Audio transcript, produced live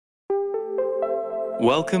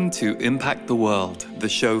Welcome to Impact the World, the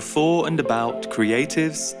show for and about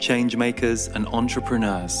creatives, changemakers, and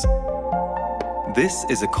entrepreneurs. This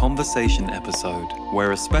is a conversation episode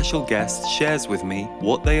where a special guest shares with me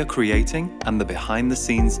what they are creating and the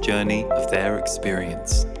behind-the-scenes journey of their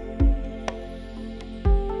experience.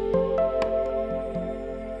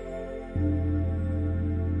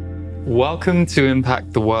 Welcome to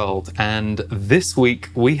Impact the World, and this week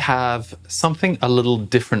we have something a little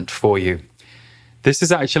different for you. This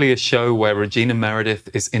is actually a show where Regina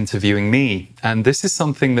Meredith is interviewing me, and this is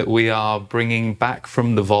something that we are bringing back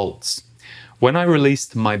from the vaults. When I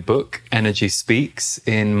released my book, Energy Speaks,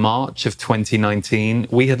 in March of 2019,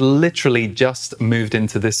 we had literally just moved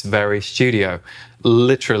into this very studio,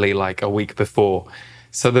 literally like a week before.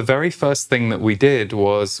 So the very first thing that we did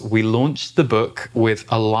was we launched the book with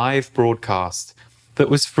a live broadcast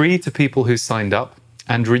that was free to people who signed up,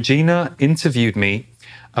 and Regina interviewed me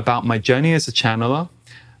about my journey as a channeler,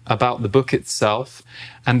 about the book itself,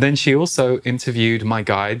 and then she also interviewed my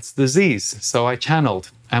guides, the Z's. So I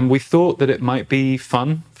channeled, and we thought that it might be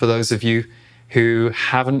fun for those of you who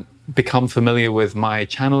haven't become familiar with my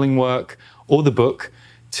channeling work or the book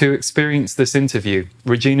to experience this interview.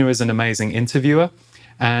 Regina is an amazing interviewer,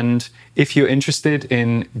 and if you're interested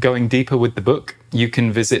in going deeper with the book, you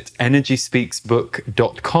can visit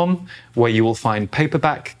energyspeaksbook.com, where you will find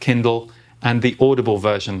paperback, Kindle, and the Audible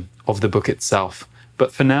version of the book itself.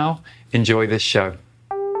 But for now, enjoy this show.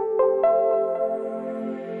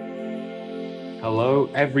 Hello,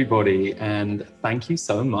 everybody, and thank you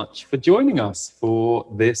so much for joining us for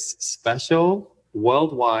this special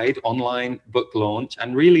worldwide online book launch.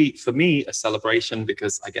 And really, for me, a celebration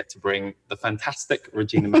because I get to bring the fantastic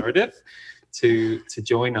Regina Meredith to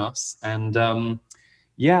join us. And I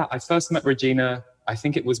first met Regina, I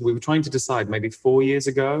think we were trying to decide maybe 4 years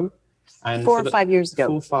ago. And 4 or 5 years ago.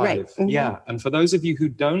 4 or 5, right. Mm-hmm. Yeah. And for those of you who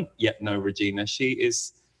don't yet know Regina, she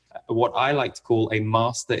is what I like to call a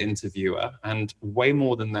master interviewer. And way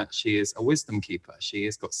more than that, she is a wisdom keeper. She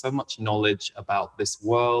has got so much knowledge about this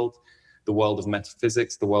world, the world of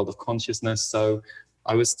metaphysics, the world of consciousness. So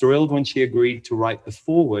I was thrilled when she agreed to write the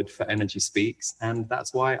foreword for Energy Speaks, and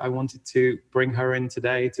that's why I wanted to bring her in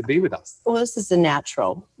today to be with us. Well, this is a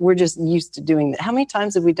natural. We're just used to doing that. How many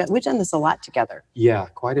times have we done? We've done this a lot together. Yeah,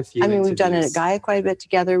 quite a few. We've done it at Gaia quite a bit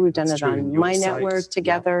together. We've done it on my network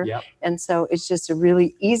together. Yep. And so it's just a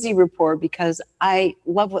really easy rapport because I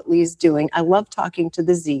love what Lee's doing. I love talking to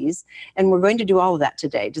the Z's, and we're going to do all of that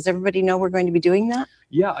today. Does everybody know we're going to be doing that?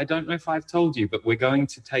 Yeah, I don't know if I've told you, but we're going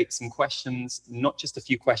to take some questions, not just a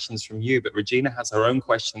few questions from you, but Regina has her own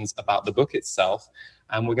questions about the book itself.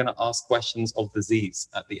 And we're going to ask questions of the Z's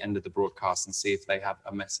at the end of the broadcast and see if they have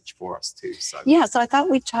a message for us too. So I thought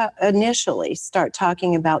we'd initially start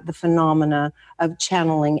talking about the phenomena of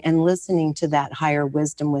channeling and listening to that higher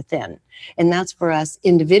wisdom within. And that's for us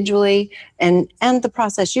individually and the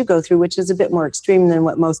process you go through, which is a bit more extreme than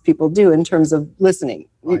what most people do in terms of listening,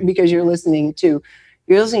 right? Because you're listening to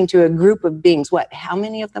a group of beings. How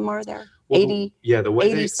many of them are there? 80? Yeah, the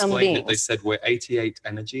way they explained it, they said we're 88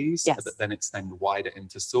 energies, yes. But then extend wider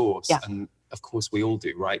into source. Yeah. And of course we all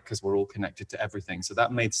do, right? Because we're all connected to everything. So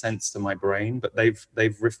that made sense to my brain, but they've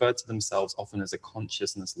referred to themselves often as a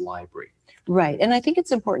consciousness library. Right. And I think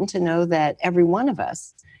it's important to know that every one of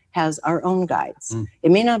us has our own guides.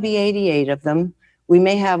 It may not be 88 of them. We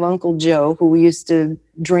may have Uncle Joe, who we used to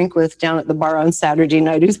drink with down at the bar on Saturday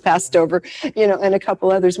night, who's passed over, and a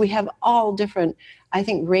couple others. We have all different, I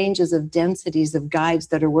think, ranges of densities of guides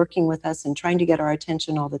that are working with us and trying to get our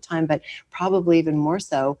attention all the time, but probably even more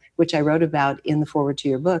so, which I wrote about in the foreword to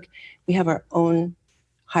your book, we have our own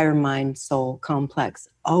higher mind soul complex,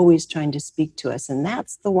 always trying to speak to us. And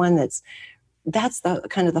that's the one that's the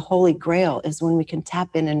kind of the holy grail, is when we can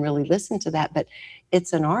tap in and really listen to that. But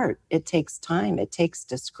it's an art. It takes time. It takes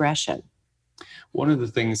discretion. One of the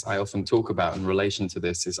things I often talk about in relation to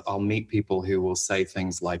this is I'll meet people who will say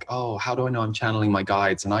things like, oh, how do I know I'm channeling my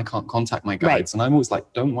guides and I can't contact my guides? Right. And I'm always like,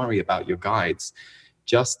 don't worry about your guides.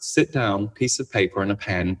 Just sit down, piece of paper and a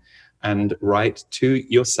pen, and write to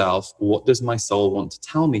yourself, what does my soul want to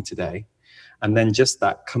tell me today? And then just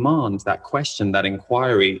that command, that question, that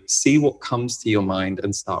inquiry, see what comes to your mind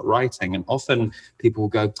and start writing. And often people will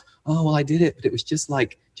go, oh, well, I did it, but it was just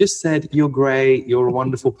said, you're great, you're a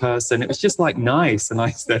wonderful person. It was just nice. And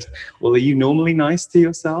I said, well, are you normally nice to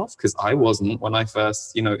yourself? Because I wasn't when I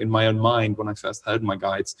first, in my own mind, when I first heard my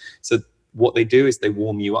guides. So what they do is they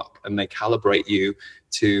warm you up and they calibrate you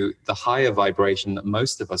to the higher vibration that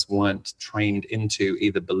most of us weren't trained into,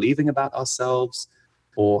 either believing about ourselves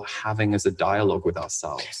or having as a dialogue with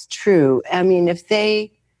ourselves. True. I mean, if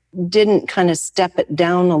they didn't kind of step it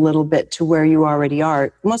down a little bit to where you already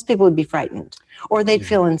are, most people would be frightened or they'd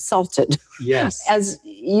feel insulted. Yes. As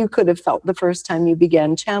you could have felt the first time you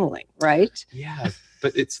began channeling, right? Yeah.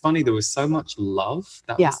 But it's funny, there was so much love.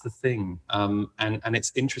 That was the thing. And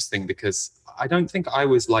it's interesting because I don't think I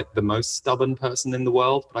was like the most stubborn person in the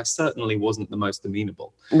world, but I certainly wasn't the most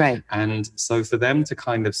amenable. Right. And so for them to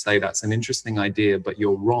kind of say that's an interesting idea, but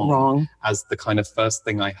you're wrong, as the kind of first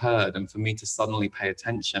thing I heard, and for me to suddenly pay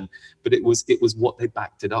attention, but it was what they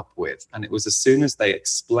backed it up with. And it was as soon as they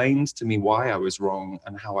explained to me why I was wrong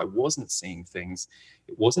and how I wasn't seeing things,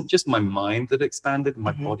 it wasn't just my mind that expanded,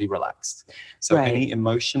 my body relaxed. So any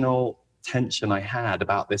emotional tension I had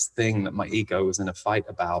about this thing that my ego was in a fight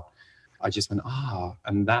about, I just went,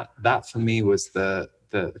 and that for me was the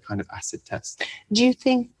kind of acid test. Do you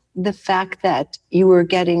think the fact that you were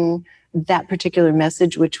getting that particular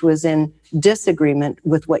message, which was in disagreement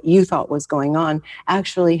with what you thought was going on,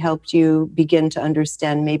 actually helped you begin to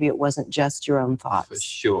understand maybe it wasn't just your own thoughts? For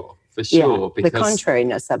sure. Yeah, because, the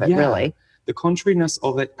contrariness of it, really. The contrariness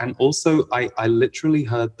of it. And also, I literally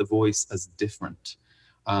heard the voice as different.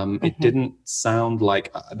 It didn't sound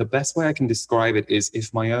like, the best way I can describe it is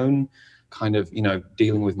if my own kind of,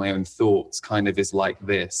 dealing with my own thoughts kind of is like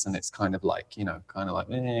this, and it's kind of like,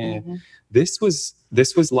 this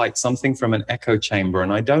was like something from an echo chamber.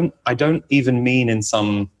 And I don't even mean in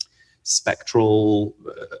some spectral,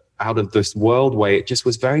 out of this world way. It just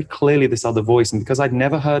was very clearly this other voice. And because I'd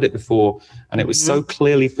never heard it before, and it was so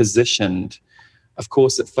clearly positioned, of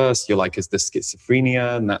course, at first you're like, is this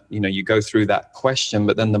schizophrenia? And that, you go through that question.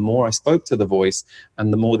 But then the more I spoke to the voice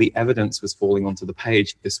and the more the evidence was falling onto the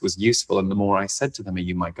page, this was useful. And the more I said to them, are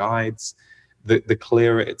you my guides? The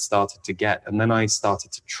clearer it started to get. And then I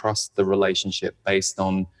started to trust the relationship based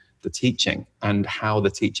on the teaching and how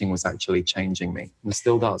the teaching was actually changing me. And it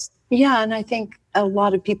still does. Yeah. And I think a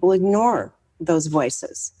lot of people ignore those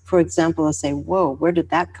voices. For example, they'll say, whoa, where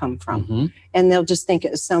did that come from? And they'll just think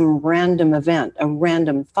it's some random event, a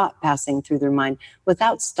random thought passing through their mind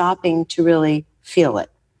without stopping to really feel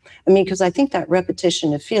it. I mean, because I think that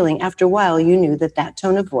repetition of feeling, after a while, you knew that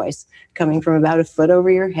tone of voice coming from about a foot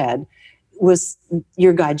over your head was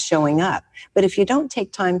your guide showing up. But if you don't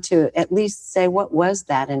take time to at least say, what was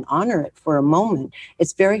that, and honor it for a moment,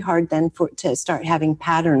 it's very hard then to start having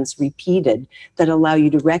patterns repeated that allow you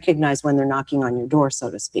to recognize when they're knocking on your door, so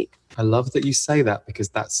to speak. I love that you say that, because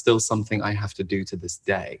that's still something I have to do to this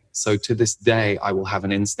day. So to this day, I will have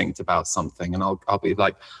an instinct about something and I'll be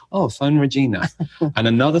like, oh, phone Regina. And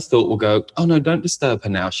another thought will go, oh no, don't disturb her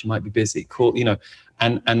now. She might be busy. Call,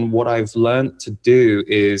 And what I've learned to do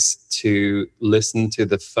is to listen to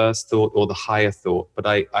the first thought or the higher thought, but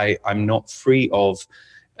I'm not free of,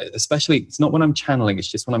 especially, it's not when I'm channeling, it's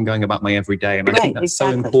just when I'm going about my everyday. And I think that's so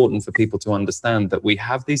important for people to understand, that we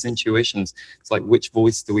have these intuitions. It's like, which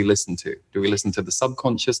voice do we listen to? Do we listen to the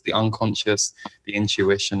subconscious, the unconscious, the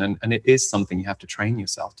intuition? And it is something you have to train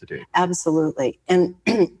yourself to do. Absolutely. And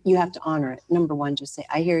you have to honor it. Number one, just say,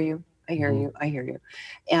 I hear you. I hear you. I hear you.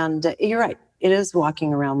 And you're right. It is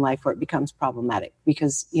walking around life where it becomes problematic,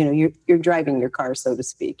 because, you're driving your car, so to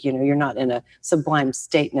speak. You're not in a sublime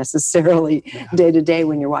state necessarily day to day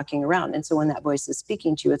when you're walking around. And so when that voice is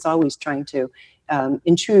speaking to you, it's always trying to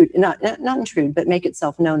intrude, not intrude, but make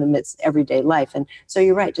itself known amidst everyday life. And so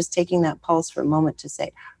you're right, just taking that pulse for a moment to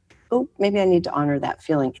say, oh, maybe I need to honor that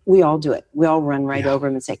feeling. We all do it. We all run right over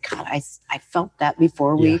them and say, God, I felt that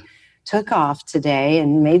before we took off today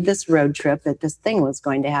and made this road trip, that this thing was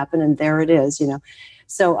going to happen. And there it is,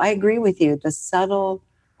 So I agree with you. The subtle,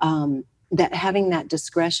 that having that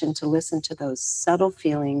discretion to listen to those subtle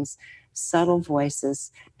feelings, subtle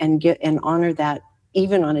voices, and honor that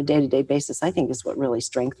even on a day-to-day basis, I think is what really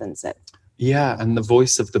strengthens it. Yeah, and the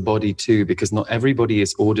voice of the body too, because not everybody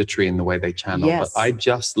is auditory in the way they channel. Yes. But I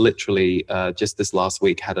just literally, just this last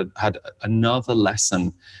week, had another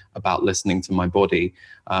lesson about listening to my body,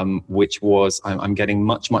 which was, I'm getting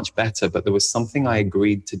much, much better. But there was something I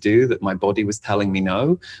agreed to do that my body was telling me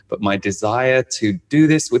no. But my desire to do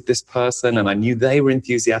this with this person, and I knew they were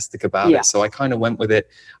enthusiastic about it, so I kind of went with it.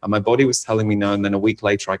 And my body was telling me no. And then a week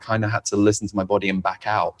later, I kind of had to listen to my body and back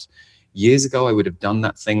out. Years ago, I would have done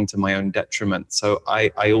that thing to my own detriment. So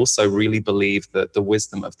I also really believe that the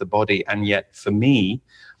wisdom of the body, and yet for me,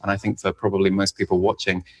 and I think for probably most people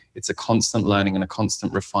watching, it's a constant learning and a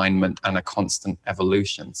constant refinement and a constant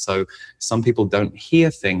evolution. So some people don't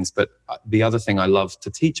hear things, but the other thing I love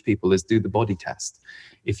to teach people is do the body test.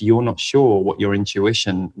 If you're not sure what your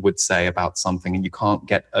intuition would say about something and you can't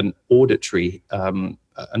get an auditory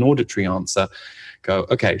answer, go,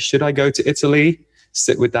 okay, should I go to Italy?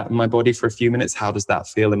 sit with that in my body for a few minutes. How does that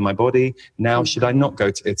feel in my body? Now, should I not go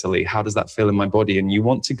to Italy? How does that feel in my body? And you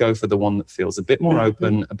want to go for the one that feels a bit more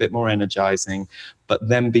open, a bit more energizing, but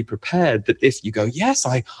then be prepared that if you go, yes,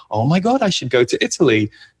 oh my God, I should go to Italy,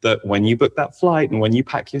 that when you book that flight and when you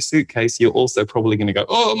pack your suitcase, you're also probably going to go,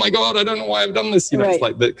 oh my God, I don't know why I've done this. You know, it's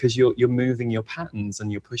like that, because you're moving your patterns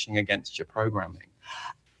and you're pushing against your programming.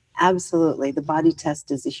 Absolutely. The body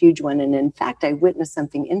test is a huge one. And in fact, I witnessed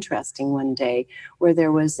something interesting one day where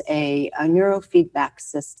there was a neurofeedback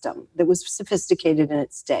system that was sophisticated in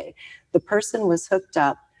its day. The person was hooked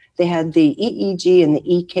up. They had the EEG and the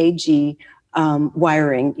EKG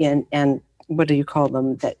wiring in, and what do you call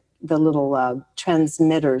them? That the little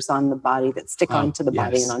transmitters on the body that stick onto the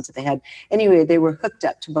body and onto the head. Anyway, they were hooked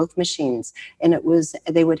up to both machines, and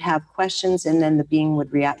they would have questions, and then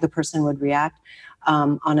the person would react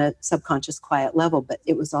on a subconscious quiet level, but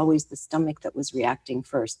it was always the stomach that was reacting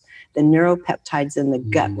first. The neuropeptides in the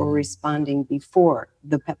gut were responding before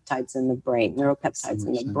the neuropeptides in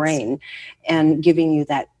the brain, and giving you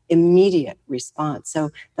that immediate response.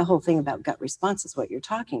 So the whole thing about gut response is what you're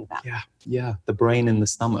talking about. Yeah. The brain in the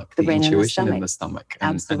stomach, the intuition in the stomach.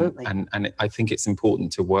 Absolutely. And I think it's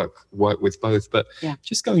important to work with both. But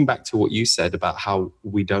just going back to what you said about how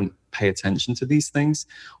we don't pay attention to these things,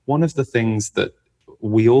 one of the things that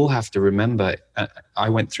we all have to remember, I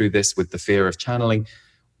went through this with the fear of channeling.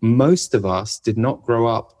 Most of us did not grow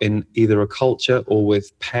up in either a culture or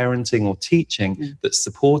with parenting or teaching that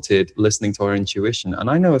supported listening to our intuition. And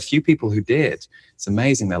I know a few people who did. It's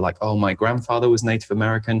amazing. They're like, oh, my grandfather was Native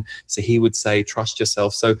American, so he would say, trust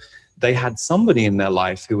yourself. So they had somebody in their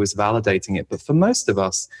life who was validating it. But for most of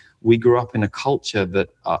us, we grew up in a culture that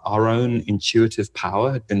our own intuitive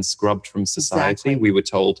power had been scrubbed from society. Exactly. We were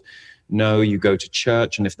told, no, you go to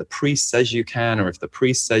church, and if the priest says you can, or if the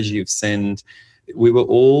priest says you've sinned, we were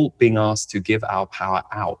all being asked to give our power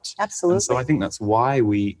out. Absolutely. And so I think that's why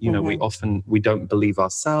we don't believe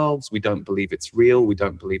ourselves. We don't believe it's real. We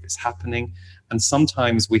don't believe it's happening. And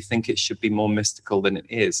sometimes we think it should be more mystical than it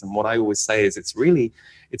is. And what I always say is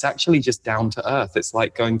it's actually just down to earth. It's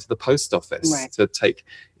like going to the post office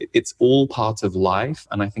it's all part of life.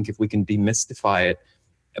 And I think if we can demystify it,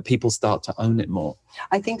 people start to own it more.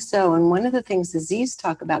 I think so. And one of the things Aziz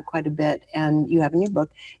talk about quite a bit, and you have in your book,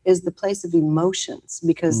 is the place of emotions,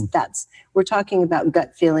 because we're talking about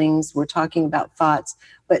gut feelings, we're talking about thoughts,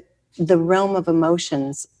 but the realm of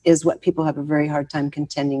emotions is what people have a very hard time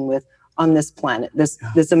contending with on this planet,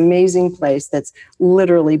 this amazing place that's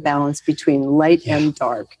literally balanced between light and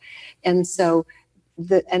dark. And so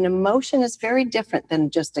an emotion is very different than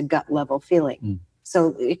just a gut level feeling.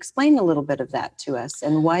 So explain a little bit of that to us,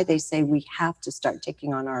 and why they say we have to start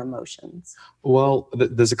taking on our emotions. Well,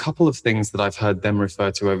 there's a couple of things that I've heard them refer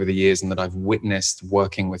to over the years and that I've witnessed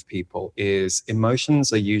working with people. Is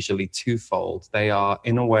emotions are usually twofold. They are,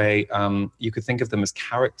 in a way, you could think of them as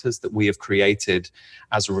characters that we have created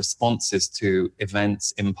as responses to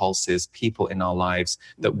events, impulses, people in our lives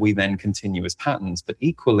that we then continue as patterns. But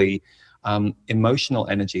equally, emotional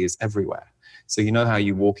energy is everywhere. So you know how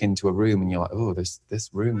you walk into a room and you're like, oh, this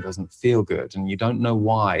room doesn't feel good. And you don't know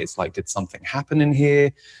why. It's like, did something happen in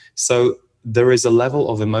here? So there is a level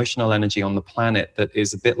of emotional energy on the planet that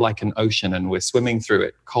is a bit like an ocean, and we're swimming through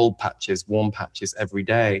it, cold patches, warm patches every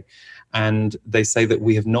day. And they say that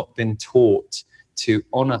we have not been taught to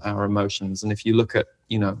honor our emotions. And if you look at,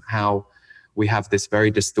 how we have this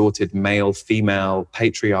very distorted male-female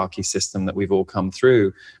patriarchy system that we've all come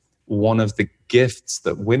through, one of the gifts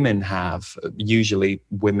that women have, usually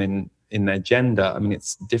women in their gender, I mean,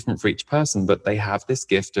 it's different for each person, but they have this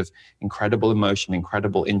gift of incredible emotion,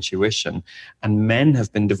 incredible intuition. And men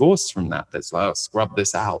have been divorced from that. That's like, scrub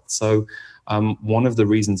this out. So one of the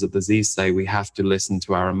reasons that the Z's say we have to listen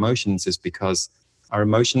to our emotions is because our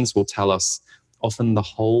emotions will tell us often the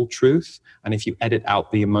whole truth. And if you edit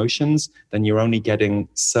out the emotions, then you're only getting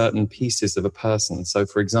certain pieces of a person. So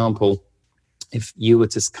for example, if you were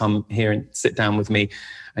to come here and sit down with me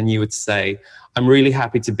and you would say, I'm really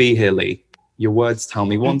happy to be here, Lee. Your words tell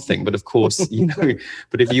me one thing, but of course,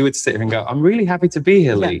 but if you would sit here and go, I'm really happy to be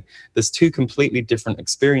here, Lee, there's two completely different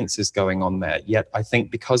experiences going on there. Yet I think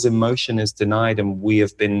because emotion is denied and we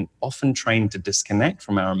have been often trained to disconnect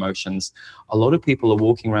from our emotions, a lot of people are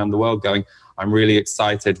walking around the world going, I'm really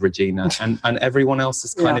excited, Regina. And everyone else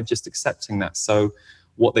is kind of just accepting that. So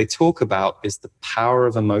what they talk about is the power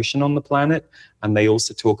of emotion on the planet. And they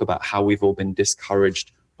also talk about how we've all been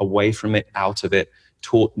discouraged away from it, out of it,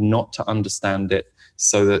 taught not to understand it,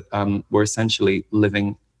 so that we're essentially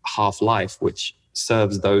living half life, which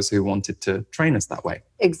serves those who wanted to train us that way.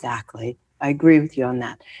 Exactly. I agree with you on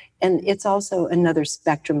that. And it's also another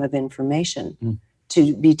spectrum of information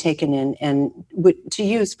to be taken in and to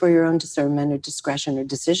use for your own discernment or discretion or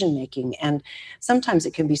decision making. And sometimes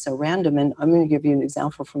it can be so random. And I'm going to give you an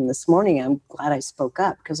example from this morning. I'm glad I spoke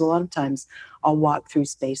up, because a lot of times I'll walk through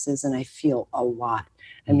spaces and I feel a lot.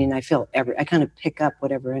 I mean, I kind of pick up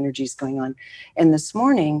whatever energy is going on. And this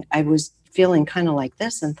morning I was feeling kind of like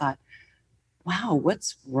this and thought, wow,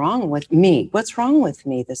 what's wrong with me? What's wrong with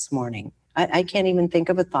me this morning? I can't even think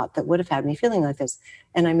of a thought that would have had me feeling like this.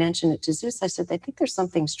 And I mentioned it to Zeus. I said, I think there's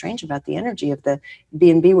something strange about the energy of the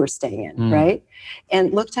B&B we're staying in, right?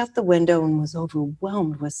 And looked out the window and was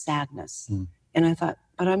overwhelmed with sadness. And I thought,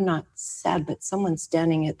 but I'm not sad, but someone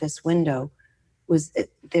standing at this window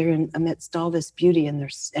they're amidst all this beauty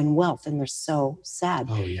and wealth, and they're so sad.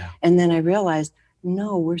 Oh, yeah. And then I realized,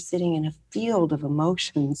 no, we're sitting in a field of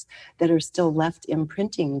emotions that are still left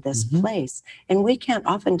imprinting this place. And we can't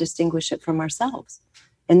often distinguish it from ourselves.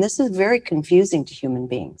 And this is very confusing to human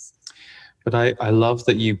beings. But I love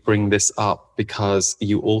that you bring this up, because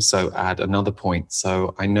you also add another point.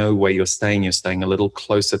 So I know where you're staying a little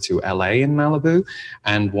closer to LA in Malibu.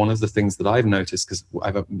 And one of the things that I've noticed, because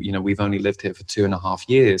we've only lived here for 2.5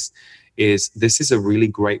 years, is this is a really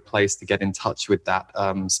great place to get in touch with that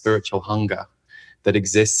spiritual hunger that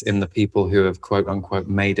exists in the people who have, quote unquote,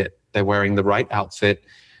 made it. They're wearing the right outfit.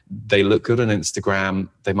 They look good on Instagram.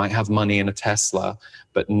 They might have money in a Tesla,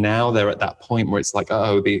 but now they're at that point where it's like,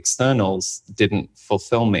 oh, the externals didn't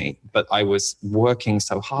fulfill me, but I was working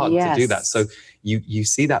so hard to do that. So you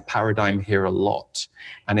see that paradigm here a lot,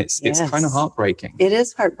 and it's kind of heartbreaking. It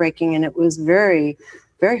is heartbreaking, and it was very,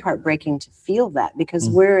 very heartbreaking to feel that, because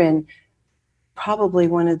we're in probably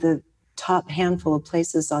one of the top handful of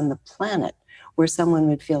places on the planet where someone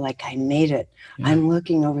would feel like, I made it. Yeah. I'm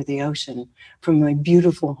looking over the ocean from my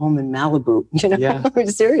beautiful home in Malibu,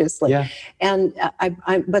 seriously. Yeah. And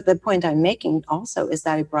but the point I'm making also is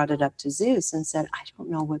that I brought it up to Zeus and said, I don't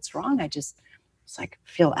know what's wrong. It's like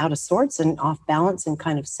feel out of sorts and off balance and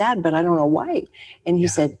kind of sad, but I don't know why. And he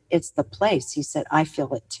said, it's the place. He said, I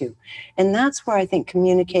feel it too. And that's where I think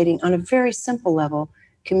communicating on a very simple level,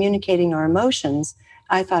 communicating our emotions,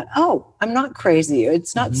 I thought, oh, I'm not crazy.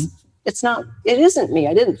 It isn't me.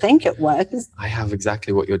 I didn't think it was. I have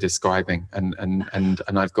exactly what you're describing. And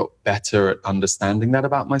I've got better at understanding that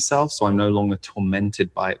about myself. So I'm no longer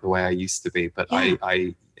tormented by it the way I used to be. But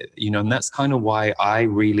and that's kind of why I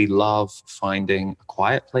really love finding a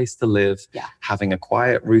quiet place to live, having a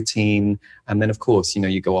quiet routine. And then, of course,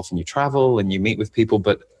 you go off and you travel and you meet with people,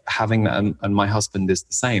 but having that, and my husband is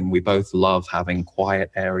the same. We both love having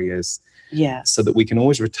quiet areas. Yeah. So that we can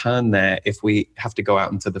always return there if we have to go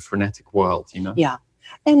out into the frenetic world, Yeah.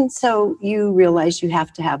 And so you realize you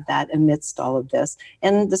have to have that amidst all of this.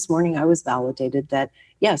 And this morning I was validated that,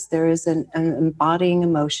 yes, there is an embodying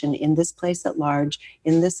emotion in this place at large,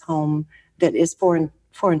 in this home, that is foreign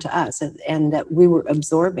to us and that we were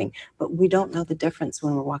absorbing. But we don't know the difference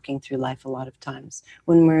when we're walking through life a lot of times.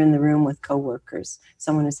 When we're in the room with coworkers,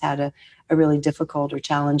 someone who's had a really difficult or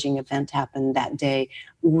challenging event happen that day,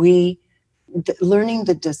 learning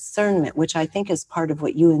the discernment, which I think is part of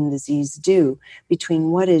what you and the Z's do,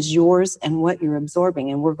 between what is yours and what you're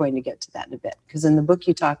absorbing. And we're going to get to that in a bit, because in the book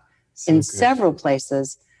you talk several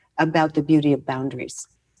places about the beauty of boundaries,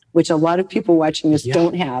 which a lot of people watching this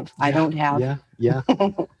don't have. I don't have. Yeah.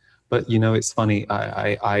 But it's funny.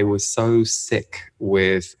 I was so sick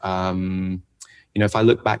with, if I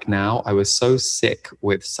look back now, I was so sick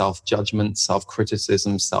with self-judgment,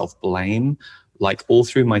 self-criticism, self-blame, like all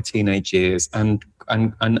through my teenage years and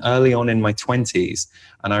early on in my 20s.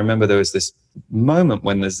 And I remember there was this moment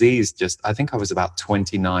when the Z's I think I was about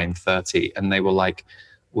 29, 30, and they were like,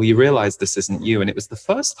 well, you realize this isn't you. And it was the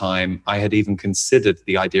first time I had even considered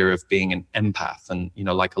the idea of being an empath. And,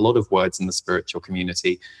 like a lot of words in the spiritual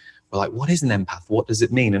community, we're like, what is an empath? What does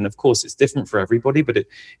it mean? And of course, it's different for everybody, but it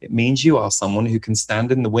means you are someone who can stand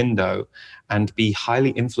in the window and be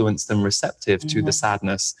highly influenced and receptive to the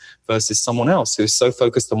sadness, versus someone else who's so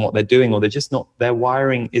focused on what they're doing, or they're just not, their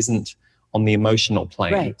wiring isn't on the emotional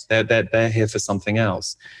plane. Right. They're here for something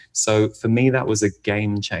else. So for me, that was a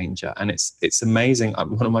game changer. And it's amazing.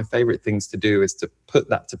 One of my favorite things to do is to put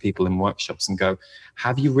that to people in workshops and go,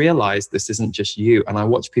 have you realized this isn't just you? And I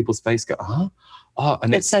watch people's face go, oh,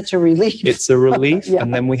 and it's such a relief. It's a relief.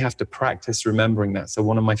 And then we have to practice remembering that. So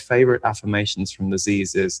one of my favorite affirmations from the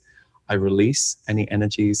Z's is, I release any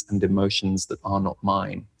energies and emotions that are not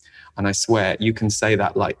mine. And I swear you can say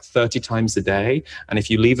that like 30 times a day. And if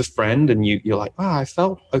you leave a friend and you're like, I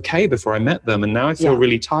felt okay before I met them, and now I feel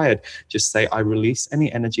really tired, just say, I release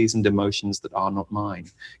any energies and emotions that are not mine.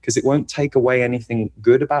 Because it won't take away anything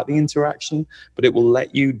good about the interaction, but it will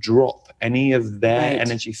let you drop any of their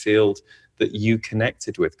energy field that you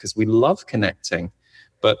connected with, because we love connecting.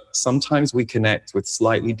 But sometimes we connect with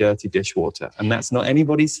slightly dirty dishwater, and that's not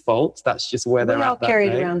anybody's fault. That's just where they're at. We all carry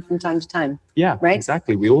it around from time to time. Yeah, right?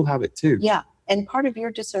 Exactly. We all have it too. Yeah. And part of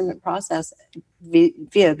your discernment process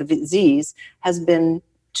via the Z's has been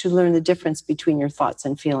to learn the difference between your thoughts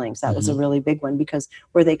and feelings. That was a really big one, because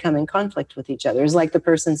where they come in conflict with each other is like the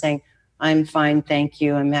person saying, I'm fine, thank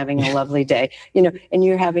you, I'm having a lovely day, and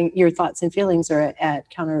you're having your thoughts and feelings are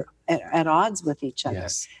at odds with each other.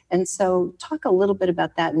 Yes. And so talk a little bit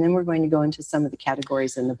about that, and then we're going to go into some of the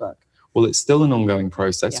categories in the book. Well, it's still an ongoing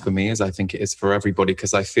process for me, as I think it is for everybody,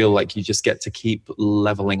 because I feel like you just get to keep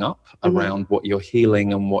leveling up around what you're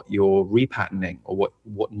healing and what you're repatterning, or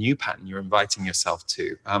what new pattern you're inviting yourself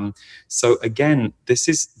to. So again, this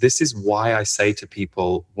is why I say to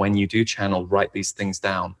people, when you do channel, write these things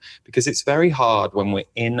down, because it's very hard when we're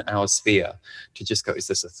in our sphere to just go, is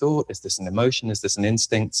this a thought? Is this an emotion? Is this an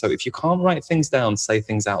instinct? So if you can't write things down, say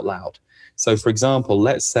things out loud. So for example,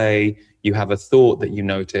 let's say you have a thought that you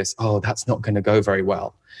notice, oh, that's not going to go very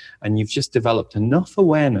well. And you've just developed enough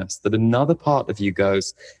awareness that another part of you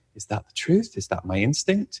goes, is that the truth? Is that my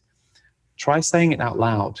instinct? Try saying it out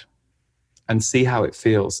loud and see how it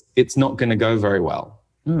feels. It's not going to go very well.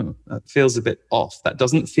 That feels a bit off. That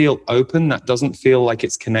doesn't feel open. That doesn't feel like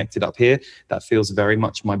it's connected up here. That feels very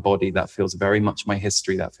much my body. That feels very much my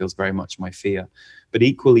history. That feels very much my fear. But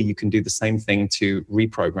equally, you can do the same thing to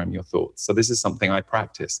reprogram your thoughts. So this is something I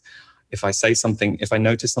practice. If I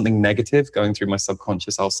notice something negative going through my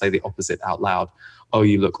subconscious, I'll say the opposite out loud. Oh,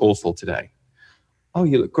 you look awful today. Oh,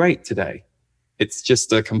 you look great today. It's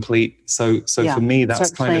just a complete, so for me,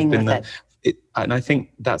 that's kind of been and I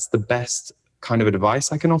think that's the best kind of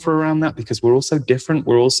advice I can offer around that, because we're all so different.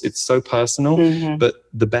 It's so personal, but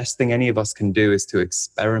the best thing any of us can do is to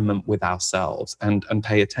experiment with ourselves and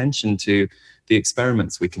pay attention to the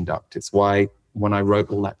experiments we conduct. It's why when I wrote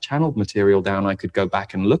all that channeled material down, I could go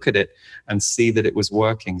back and look at it and see that it was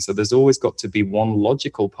working. So there's always got to be one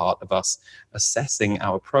logical part of us assessing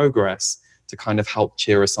our progress to kind of help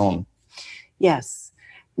cheer us on. Yes.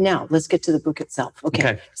 Now let's get to the book itself.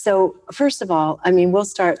 Okay. So first of all, we'll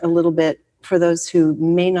start a little bit for those who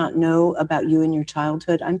may not know about you and your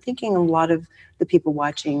childhood. I'm thinking a lot of the people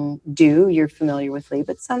watching do. You're familiar with Lee,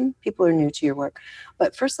 but some people are new to your work.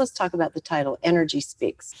 But first, let's talk about the title, Energy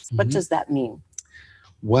Speaks. What does that mean?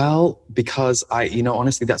 Well, because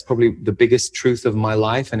honestly, that's probably the biggest truth of my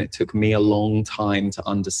life. And it took me a long time to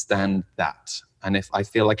understand that. And if I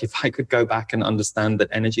could go back and understand that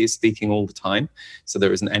energy is speaking all the time. So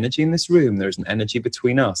there is an energy in this room. There is an energy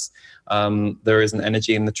between us. There is an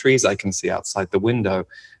energy in the trees I can see outside the window.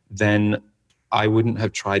 Then I wouldn't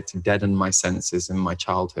have tried to deaden my senses in my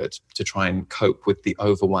childhood to try and cope with the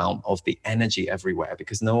overwhelm of the energy everywhere,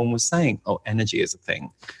 because no one was saying, oh, energy is a thing.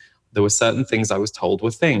 There were certain things I was told were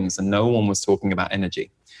things, and no one was talking about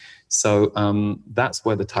energy. So that's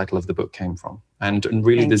where the title of the book came from. And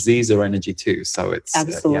really the Z's are energy too. So it's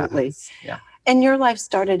absolutely. And your life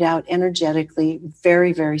started out energetically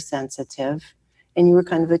very, very sensitive. And you were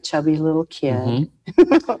kind of a chubby little kid.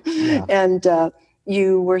 And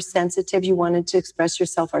you were sensitive. You wanted to express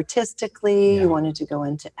yourself artistically. You wanted to go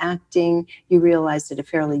into acting. You realized at a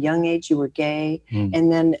fairly young age you were gay.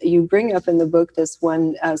 And then you bring up in the book this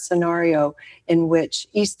one scenario in which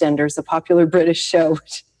EastEnders, a popular British show,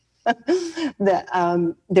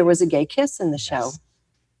 that there was a gay kiss in the show,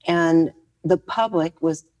 and the public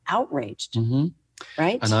was outraged.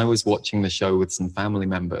 Right. And I was watching the show with some family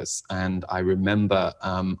members, and I remember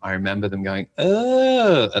them going,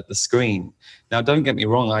 at the screen. Now, don't get me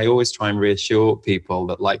wrong. I always try and reassure people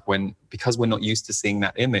that, because we're not used to seeing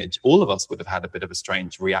that image, all of us would have had a bit of a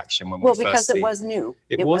strange reaction when we first because it was new.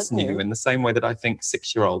 It was new in the same way that I think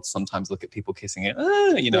 6-year-olds sometimes look at people kissing it.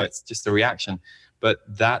 It's just a reaction. But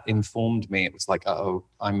that informed me. It was like, oh,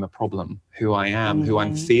 I'm a problem. Who I am, who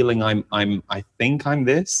I'm feeling. I think I'm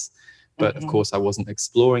this. But of course, I wasn't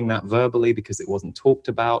exploring that verbally because it wasn't talked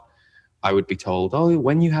about. I would be told, oh,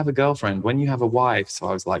 when you have a girlfriend, when you have a wife. So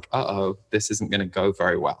I was like, this isn't going to go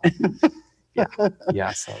very well.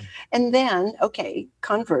 So. And then,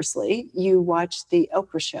 conversely, you watched the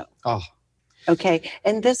Oprah show. Oh. Okay.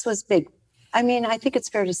 And this was big. I think it's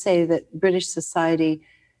fair to say that British society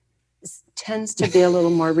tends to be a little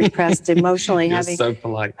more repressed emotionally. You're so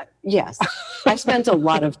polite. Yes. I've spent a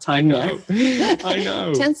lot of time there. I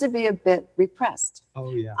know. Tends to be a bit repressed.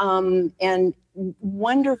 Oh, yeah. And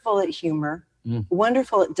wonderful at humor,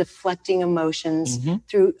 wonderful at deflecting emotions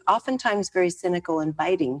through oftentimes very cynical and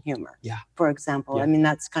biting humor. Yeah. For example, Yeah. I mean,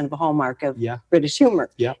 that's kind of a hallmark of Yeah. British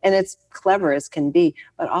humor. Yeah. And it's clever as can be,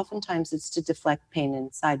 but oftentimes it's to deflect pain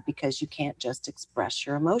inside because you can't just express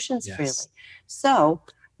your emotions Yes. freely. So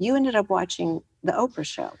you ended up watching the Oprah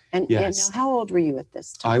show. And, Yes. and now, how old were you at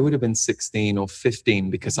this time? I would have been 16 or 15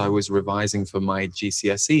 because I was revising for my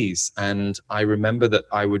GCSEs. And I remember that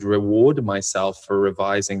I would reward myself for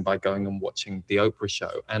revising by going and watching the Oprah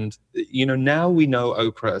show. And, you know, now we know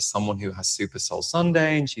Oprah as someone who has Super Soul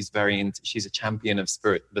Sunday, and she's she's a champion of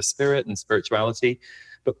the spirit and spirituality.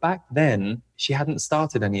 But back then, she hadn't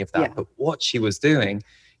started any of that. Yeah. But what she was doing,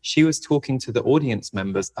 she was talking to the audience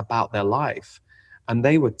members about their life. And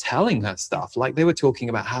they were telling her stuff, like they were talking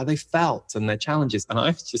about how they felt and their challenges. And I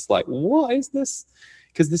was just like, what is this?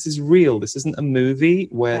 Because this is real. This isn't a movie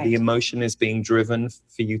where the emotion is being driven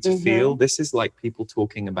for you to feel. This is like people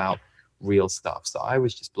talking about real stuff. So I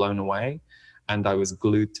was just blown away, and I was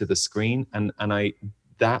glued to the screen. And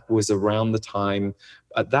that was around the time,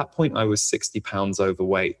 at that point, I was 60 pounds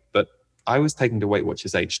overweight, but I was taken to Weight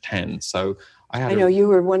Watchers age 10. So I know you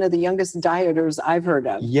were one of the youngest dieters I've heard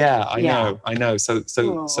of. Yeah, I know. So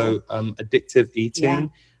addictive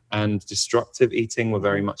eating and destructive eating were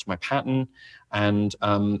very much my pattern. And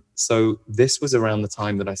so this was around the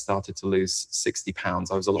time that I started to lose 60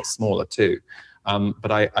 pounds. I was a lot smaller too.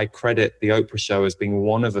 But I credit the Oprah show as being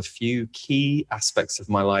one of a few key aspects of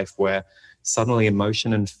my life where suddenly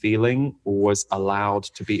emotion and feeling was allowed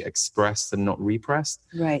to be expressed and not repressed.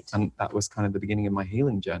 Right. And that was kind of the beginning of my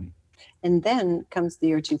healing journey. And then comes the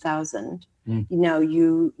year 2000. You know,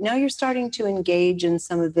 you're starting to engage in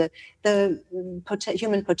some of the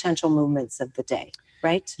human potential movements of the day,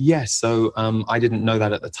 right? Yes. So I didn't know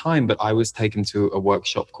that at the time, but I was taken to a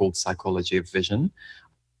workshop called Psychology of Vision.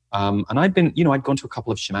 And I'd gone to a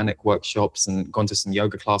couple of shamanic workshops and gone to some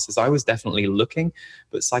yoga classes. I was definitely looking,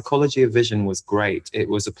 but Psychology of Vision was great. It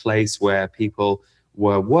was a place where people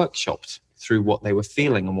were workshopped through what they were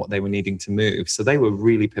feeling and what they were needing to move. So they were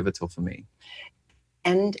really pivotal for me.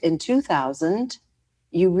 And in 2000,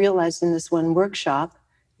 you realized in this one workshop,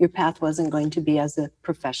 your path wasn't going to be as a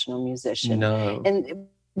professional musician. No. And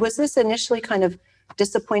was this initially kind of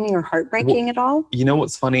disappointing or heartbreaking at all? You know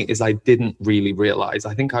what's funny is I didn't really realize.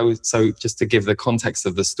 I think so just to give the context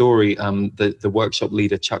of the story, the workshop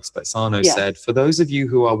leader, Chuck Spezzano, said, for those of you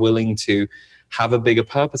who are willing to have a bigger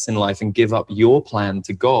purpose in life and give up your plan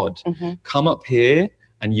to God, come up here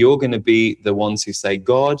and you're going to be the ones who say,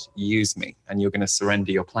 God, use me, and you're going to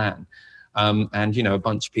surrender your plan. And, you know, a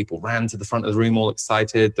bunch of people ran to the front of the room all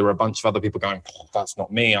excited. There were a bunch of other people going, that's not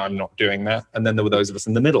me, I'm not doing that. And then there were those of us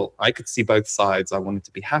in the middle. I could see both sides. I wanted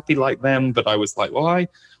to be happy like them, but I was like, well,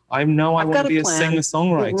 I know I want to be a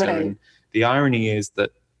singer-songwriter. Right. And the irony is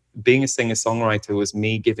that being a singer-songwriter was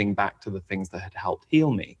me giving back to the things that had helped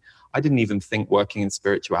heal me. I didn't even think working in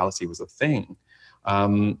spirituality was a thing.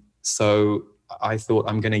 So I thought,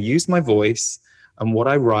 I'm going to use my voice and what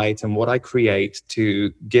I write and what I create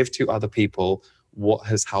to give to other people what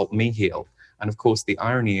has helped me heal. And of course, the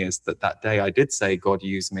irony is that day I did say, God,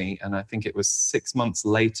 use me. And I think it was 6 months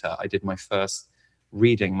later, I did my first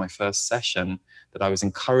reading, my first session that I was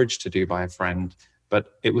encouraged to do by a friend.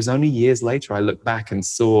 But it was only years later, I looked back and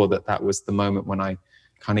saw that was the moment when I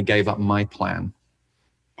kind of gave up my plan.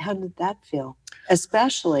 How did that feel?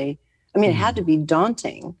 Especially, I mean, it had to be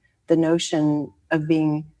daunting, the notion of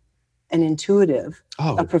being an intuitive,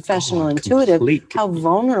 a professional intuitive, how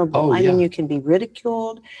vulnerable. I mean, you can be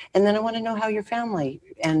ridiculed. And then I want to know how your family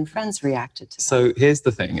and friends reacted to that. So here's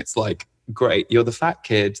the thing. It's like, great, you're the fat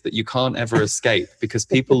kid that you can't ever escape because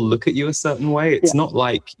people look at you a certain way. It's not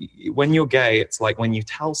like when you're gay, it's like when you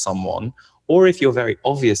tell someone, or if you're very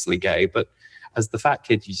obviously gay, but as the fat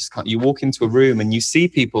kid, you just can't, you walk into a room and you see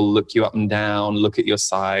people look you up and down, look at your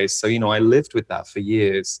size. So, you know, I lived with that for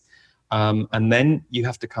years. And then you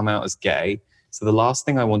have to come out as gay. So the last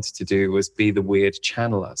thing I wanted to do was be the weird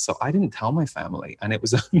channeler. So I didn't tell my family. And it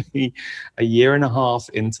was only a year and a half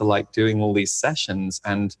into like doing all these sessions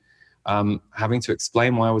and having to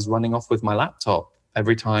explain why I was running off with my laptop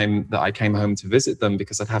every time that I came home to visit them,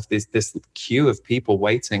 because I'd have this queue of people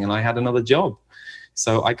waiting and I had another job.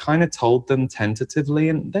 So I kind of told them tentatively,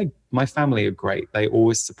 and my family are great. They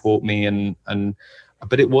always support me,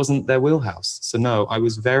 but it wasn't their wheelhouse. So no, I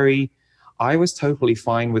was totally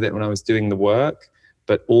fine with it when I was doing the work,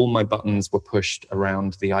 but all my buttons were pushed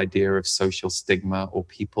around the idea of social stigma or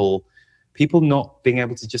people not being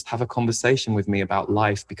able to just have a conversation with me about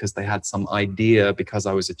life because they had some idea because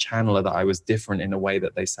I was a channeler that I was different in a way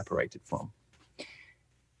that they separated from.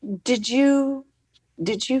 Did you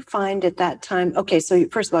did you find at that time, okay, so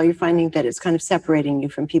first of all, you're finding that it's kind of separating you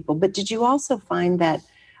from people, but did you also find that,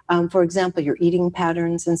 for example, your eating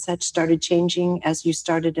patterns and such started changing as you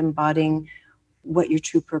started embodying what your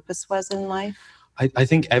true purpose was in life? I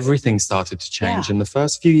think everything started to change. And the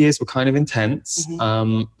first few years were kind of intense,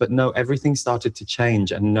 but no, everything started to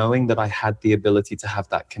change. And knowing that I had the ability to have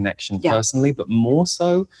that connection personally, but more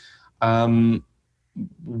so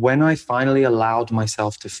when I finally allowed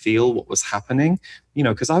myself to feel what was happening, you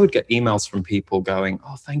know, because I would get emails from people going,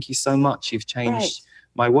 oh, thank you so much. You've changed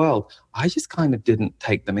my world. I just kind of didn't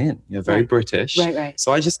take them in, you know, very British.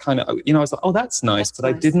 So I just kind of, you know, I was like, oh, that's nice, but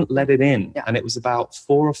I didn't let it in. And it was about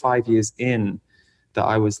 4 or 5 years in that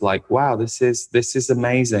I was like, wow, this is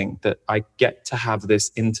amazing that I get to have this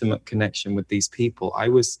intimate connection with these people. I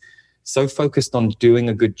was so focused on doing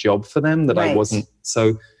a good job for them that I wasn't.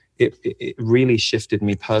 So it really shifted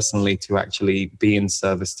me personally to actually be in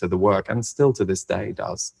service to the work, and still to this day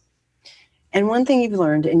does. And one thing you've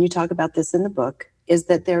learned, and you talk about this in the book, is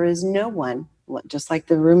that there is no one, just like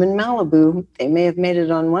the room in Malibu, they may have made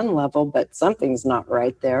it on one level, but something's not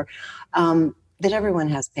right there, that everyone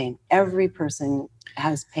has pain. Every person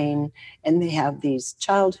has pain, and they have these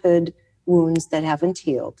childhood wounds that haven't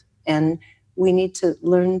healed. And we need to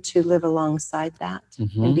learn to live alongside that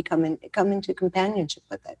and come into companionship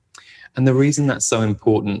with it. And the reason that's so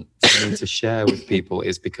important for me to share with people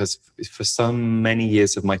is because for so many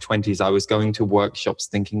years of my 20s, I was going to workshops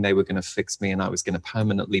thinking they were going to fix me and I was going to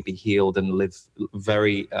permanently be healed and live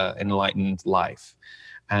very enlightened life.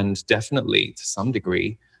 And definitely, to some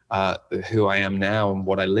degree, who I am now and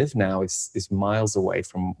what I live now is miles away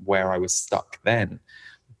from where I was stuck then.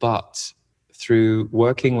 But through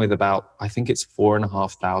working with about, I think it's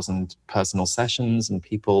 4,500 personal sessions and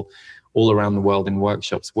people all around the world in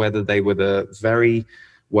workshops, whether they were the very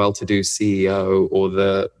well-to-do CEO or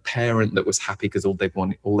the parent that was happy because all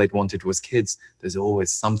they'd wanted was kids, there's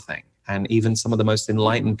always something. And even some of the most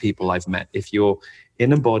enlightened people I've met, if you're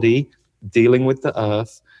in a body dealing with the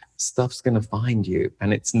earth, stuff's going to find you.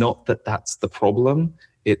 And it's not that that's the problem.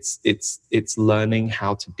 It's learning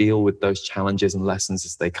how to deal with those challenges and lessons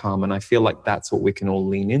as they come. And I feel like that's what we can all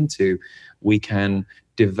lean into. We can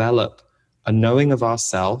develop a knowing of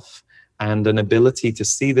ourselves and an ability to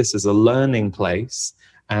see this as a learning place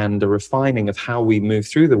and a refining of how we move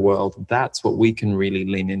through the world. That's what we can really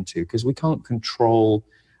lean into, because we can't control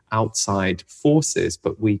outside forces,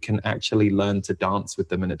 but we can actually learn to dance with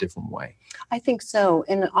them in a different way. I think so.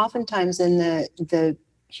 And oftentimes in the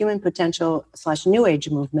human potential / New Age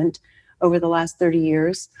movement over the last 30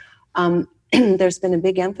 years, there's been a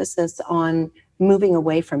big emphasis on moving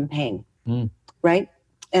away from pain, right?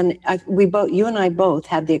 And you and I both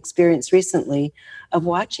had the experience recently of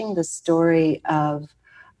watching the story of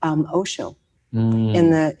Osho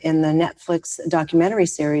in the Netflix documentary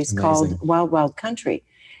series called Wild Wild Country.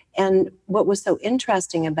 And what was so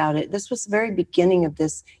interesting about it, this was the very beginning of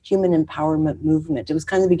this human empowerment movement. It was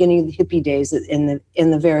kind of the beginning of the hippie days in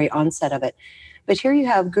the very onset of it. But here you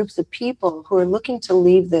have groups of people who are looking to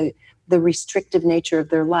leave the restrictive nature of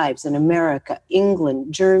their lives in America,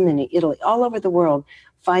 England, Germany, Italy, all over the world,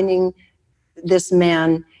 finding this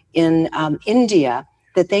man in India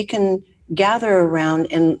that they can gather around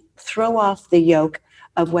and throw off the yoke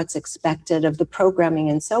of what's expected, of the programming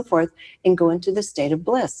and so forth, and go into the state of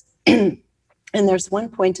bliss. And there's one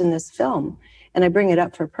point in this film, and I bring it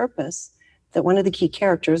up for purpose, that one of the key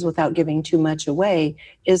characters, without giving too much away,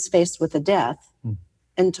 is faced with a death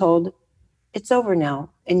and told, it's over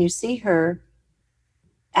now. And you see her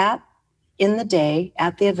in the day,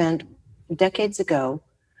 at the event decades ago,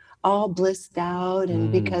 all blissed out,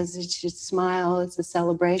 and because it's just smile, it's a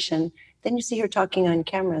celebration. Then you see her talking on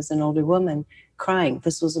camera as an older woman, crying.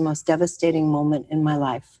 This was the most devastating moment in my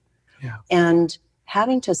life. Yeah. And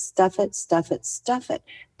having to stuff it,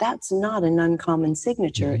 that's not an uncommon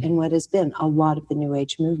signature in what has been a lot of the New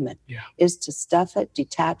Age movement, is to stuff it,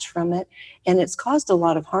 detach from it. And it's caused a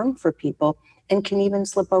lot of harm for people and can even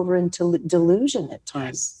slip over into delusion at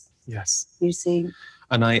times. Yes. You see?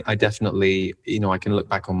 And I definitely, I can look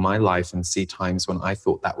back on my life and see times when I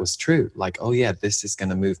thought that was true. Like, oh yeah, this is going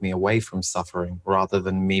to move me away from suffering, rather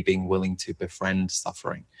than me being willing to befriend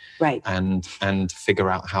suffering. Right. And figure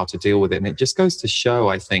out how to deal with it. And it just goes to show,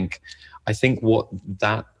 I think what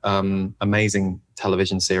that amazing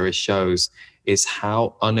television series shows is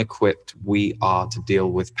how unequipped we are to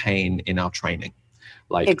deal with pain in our training.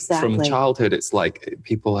 Like Exactly. from childhood, it's like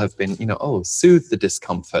people have been, soothe the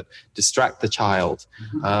discomfort, distract the child.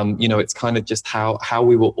 It's kind of just how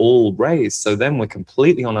we were all raised. So then we're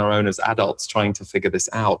completely on our own as adults trying to figure this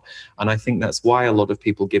out. And I think that's why a lot of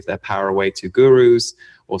people give their power away to gurus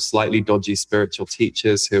or slightly dodgy spiritual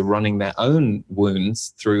teachers who are running their own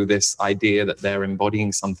wounds through this idea that they're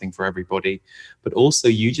embodying something for everybody. But also,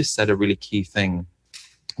 you just said a really key thing.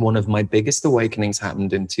 One of my biggest awakenings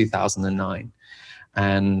happened in 2009.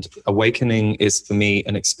 And awakening is for me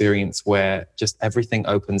an experience where just everything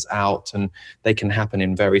opens out, and they can happen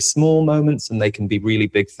in very small moments and they can be really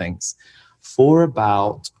big things. For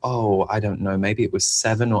about, I don't know, maybe it was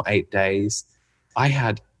 7 or 8 days, I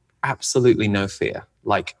had absolutely no fear,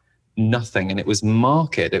 like nothing. And it was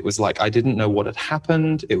marked. It was like I didn't know what had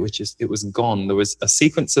happened. It was gone. There was a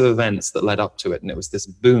sequence of events that led up to it, and it was this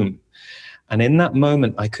boom. And in that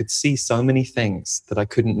moment, I could see so many things that I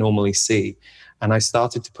couldn't normally see. And I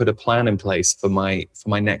started to put a plan in place for my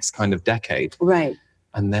next kind of decade. Right.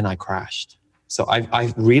 And then I crashed. So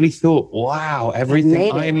I really thought, wow,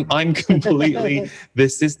 everything, I'm completely,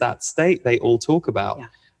 this is that state they all talk about. Yeah.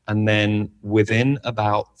 And then within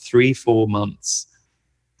about 3-4 months,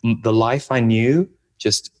 the life I knew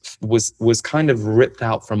just was kind of ripped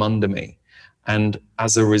out from under me. And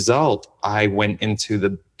as a result, I went into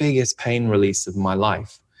the biggest pain release of my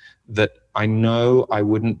life that I know I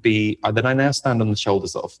wouldn't be, that I now stand on the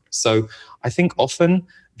shoulders of. So I think often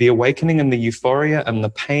the awakening and the euphoria and the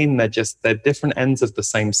pain, they're different ends of the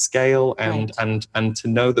same scale. And Right. and to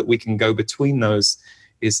know that we can go between those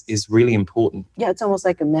is really important. Yeah, it's almost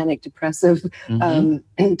like a manic depressive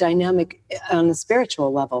dynamic on the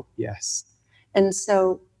spiritual level. Yes. And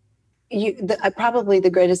so probably the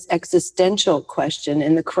greatest existential question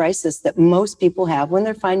and the crisis that most people have when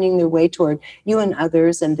they're finding their way toward you and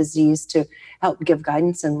others and disease to help give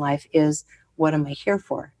guidance in life is, what am I here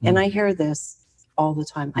for? And I hear this all the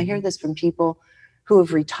time. I hear this from people who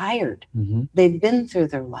have retired. They've been through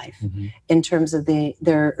their life in terms of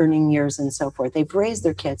their earning years and so forth. They've raised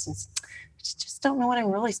their kids and just don't know what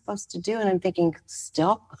I'm really supposed to do. And I'm thinking,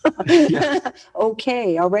 still?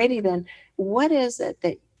 Okay, alrighty then. What is it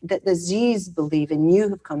that the Z's believe and you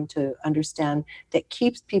have come to understand that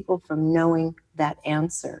keeps people from knowing that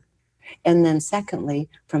answer? And then secondly,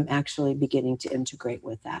 from actually beginning to integrate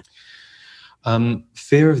with that?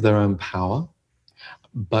 Fear of their own power,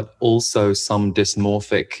 but also some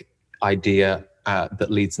dysmorphic idea that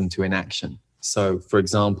leads them to inaction. So, for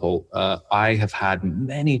example, I have had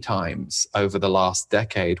many times over the last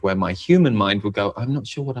decade where my human mind will go, I'm not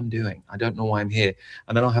sure what I'm doing. I don't know why I'm here.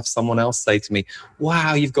 And then I'll have someone else say to me,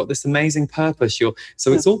 wow, you've got this amazing purpose.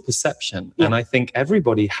 So it's all perception. Yeah. And I think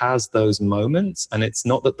everybody has those moments. And it's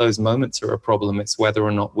not that those moments are a problem. It's whether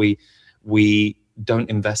or not we don't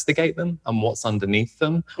investigate them and what's underneath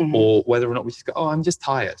them, or whether or not we just go, I'm just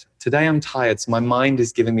tired. Today I'm tired. So my mind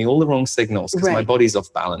is giving me all the wrong signals because my body's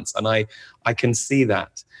off balance. And I can see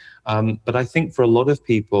that. But I think for a lot of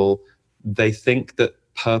people, they think that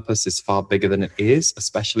purpose is far bigger than it is,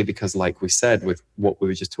 especially because, like we said, with what we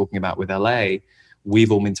were just talking about with LA,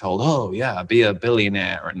 we've all been told, be a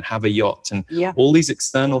billionaire and have a yacht and all these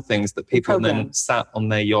external things that people then sat on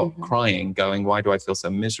their yacht crying, going, why do I feel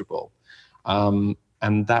so miserable?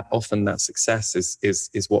 And that success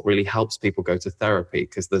is what really helps people go to therapy,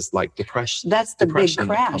 because there's like depression. That's the big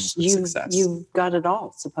crash. You've got it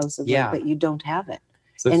all supposedly, but you don't have it.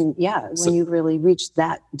 So, when you really reach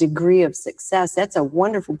that degree of success, that's a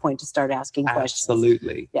wonderful point to start asking questions.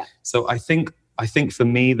 Absolutely. Yeah. So I think for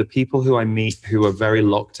me, the people who I meet who are very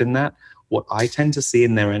locked in that, what I tend to see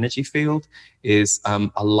in their energy field is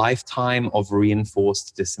a lifetime of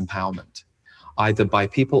reinforced disempowerment, either by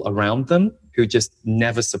people around them who just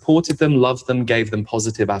never supported them, loved them, gave them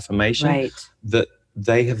positive affirmation, that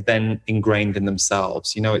they have then ingrained in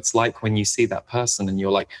themselves. It's like when you see that person and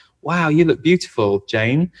you're like, wow, you look beautiful,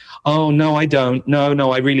 Jane. Oh, no, I don't.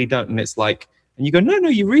 No, I really don't. And it's like, and you go, no,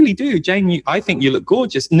 you really do. Jane, I think you look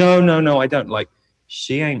gorgeous. No, I don't. Like,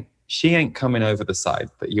 she ain't coming over the side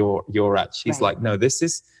that you're at. She's like, no, this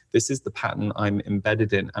is the pattern I'm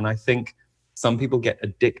embedded in. And I think some people get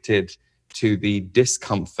addicted to the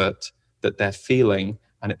discomfort that they're feeling,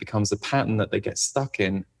 and it becomes a pattern that they get stuck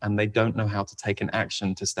in, and they don't know how to take an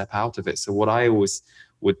action to step out of it. So what I always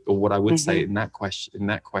would, or what I would say in that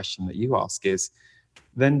question that you ask is,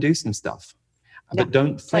 then do some stuff. But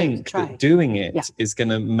don't think that doing it is going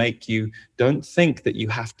to make you, don't think that you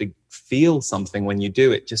have to feel something when you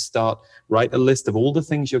do it. Just write a list of all the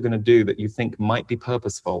things you're going to do that you think might be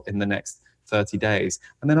purposeful in the next 30 days,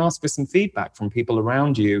 and then ask for some feedback from people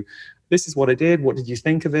around you. this is what I did. What did you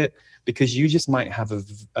think of it? Because you just might have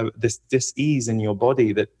this dis-ease in your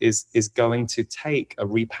body that is going to take a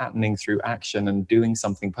repatterning through action and doing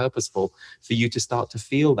something purposeful for you to start to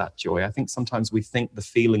feel that joy. I think sometimes we think the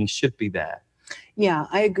feeling should be there. Yeah,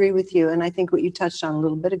 I agree with you. And I think what you touched on a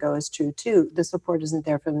little bit ago is true too. The support isn't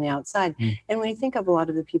there from the outside. And when you think of a lot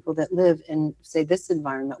of the people that live in, say, this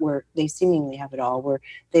environment where they seemingly have it all, where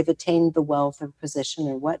they've attained the wealth or position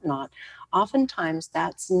or whatnot, oftentimes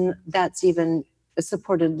that's even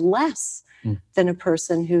supported less than a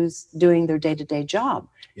person who's doing their day-to-day job,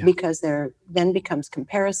 because there then becomes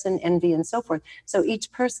comparison, envy, and so forth. So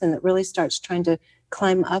each person that really starts trying to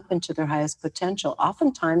climb up into their highest potential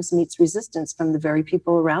oftentimes meets resistance from the very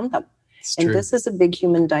people around them. And this is a big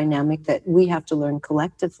human dynamic that we have to learn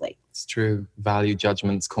collectively. It's true. Value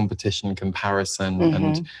judgments, competition, comparison.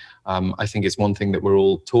 And I think it's one thing that we're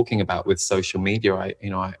all talking about with social media.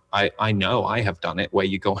 I know I have done it, where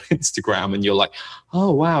you go on Instagram and you're like,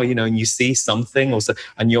 oh, wow, and you see something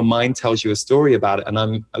and your mind tells you a story about it.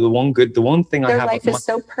 And the one thing I have. Their life is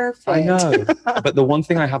so perfect. I know. But the one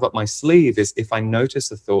thing I have up my sleeve is, if I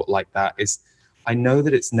notice a thought like that, is I know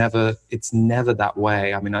that it's never that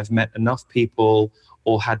way. I mean, I've met enough people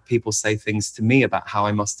or had people say things to me about how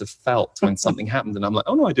I must have felt when something happened. And I'm like,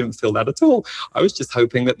 oh no, I didn't feel that at all. I was just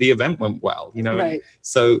hoping that the event went well, Right.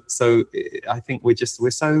 So I think we're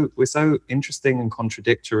so interesting and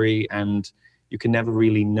contradictory, and you can never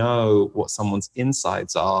really know what someone's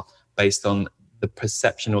insides are based on the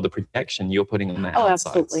perception or the projection you're putting on their outsides.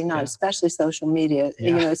 Absolutely not, especially social media.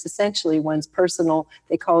 It's essentially one's personal,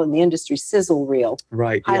 they call it in the industry, sizzle reel.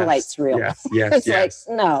 Right. Highlights reel. Yes. Like,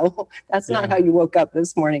 no, that's not how you woke up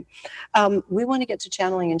this morning. We want to get to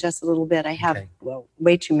channeling in just a little bit. I have,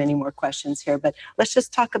 way too many more questions here, but let's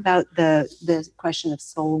just talk about the question of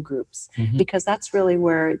soul groups, because that's really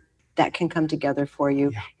where that can come together for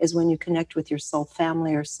you, is when you connect with your soul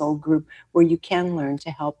family or soul group, where you can learn to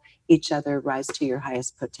help each other rise to your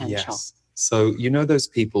highest potential. Yes. So, those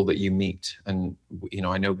people that you meet, and,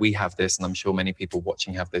 I know we have this, and I'm sure many people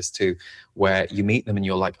watching have this too, where you meet them and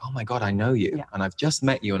you're like, oh my God, I know you. And I've just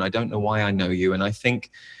met you and I don't know why I know you. And I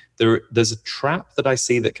think there's a trap that I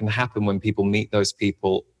see that can happen when people meet those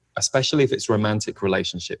people, especially if it's a romantic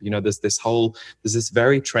relationship. There's this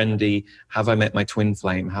very trendy, have I met my twin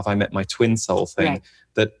flame? Have I met my twin soul thing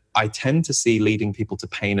that I tend to see leading people to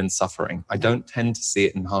pain and suffering. I don't tend to see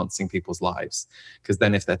it enhancing people's lives, because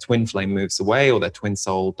then if their twin flame moves away or their twin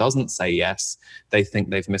soul doesn't say yes, they think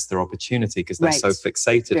they've missed their opportunity because they're so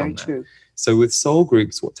fixated on that. So with soul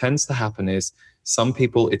groups, what tends to happen is some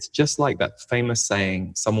people, it's just like that famous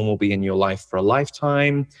saying, someone will be in your life for a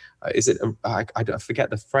lifetime. I forget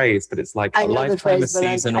the phrase, but it's like a lifetime, a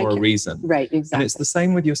season, or a reason. Right, exactly. And it's the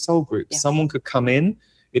same with your soul group. Someone could come in,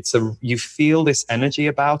 you feel this energy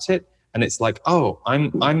about it, and it's like, oh,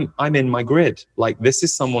 I'm in my grid. Like, this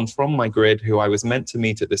is someone from my grid who I was meant to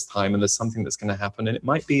meet at this time, and there's something that's going to happen. And it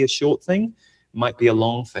might be a short thing, it might be a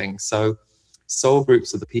long thing. So soul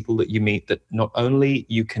groups are the people that you meet that not only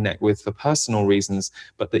you connect with for personal reasons,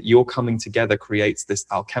 but that your coming together creates this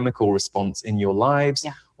alchemical response in your lives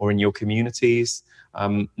or in your communities.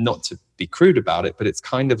 Not to be crude about it, but it's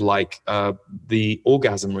kind of like the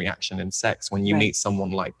orgasm reaction in sex when you meet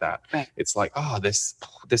someone like that. It's like,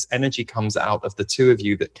 this energy comes out of the two of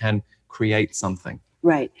you that can create something.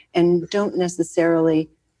 Right. And don't necessarily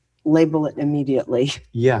label it immediately.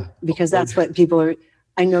 Yeah. Because that's what people are.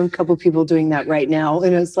 I know a couple of people doing that right now,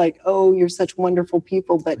 and it's like, oh, you're such wonderful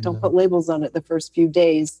people, but don't put labels on it the first few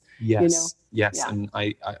days. Yes. And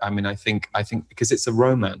I mean, I think because it's a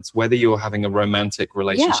romance, whether you're having a romantic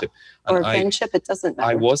relationship or a friendship, it doesn't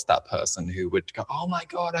matter. I was that person who would go, oh my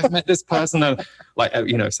God, I've met this person. And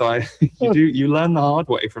so you learn the hard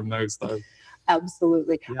way from those though.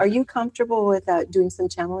 Absolutely. Are you comfortable with doing some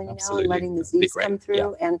channeling now and letting the Z's come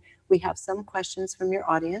through? And we have some questions from your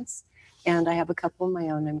audience. And I have a couple of my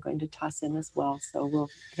own I'm going to toss in as well. So we'll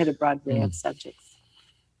hit a broad array of subjects.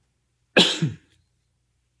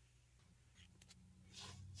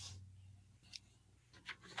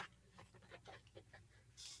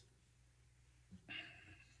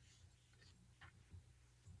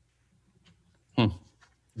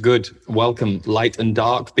 Good. Welcome. Light and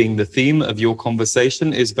dark being the theme of your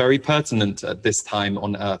conversation is very pertinent at this time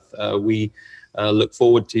on Earth. We look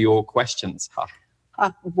forward to your questions.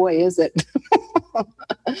 Boy, is it.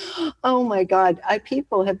 Oh my God.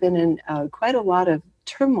 People have been in quite a lot of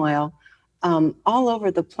turmoil all over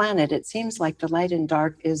the planet. It seems like the light and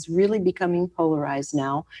dark is really becoming polarized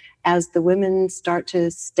now. As the women start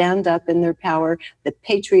to stand up in their power, the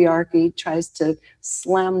patriarchy tries to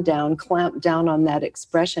clamp down on that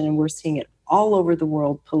expression, and we're seeing it all over the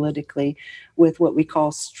world politically, with what we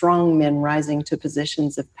call strong men rising to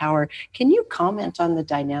positions of power. Can you comment on the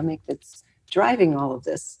dynamic that's driving all of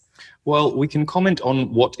this? Well, we can comment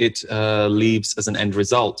on what it leaves as an end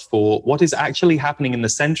result. For what is actually happening in the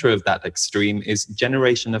center of that extreme is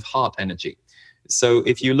generation of heart energy. So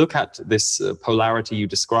if you look at this polarity you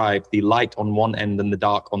described, the light on one end and the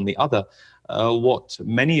dark on the other, what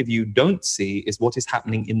many of you don't see is what is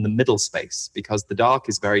happening in the middle space, because the dark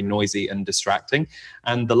is very noisy and distracting,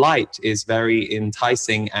 and the light is very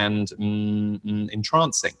enticing and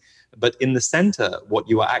entrancing. But in the center, what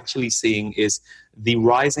you are actually seeing is the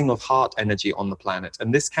rising of heart energy on the planet.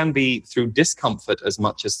 And this can be through discomfort as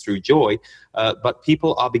much as through joy, but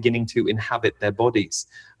people are beginning to inhabit their bodies.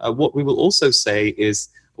 What we will also say is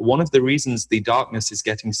one of the reasons the darkness is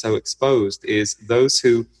getting so exposed is those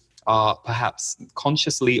who are perhaps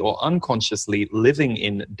consciously or unconsciously living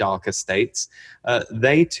in darker states,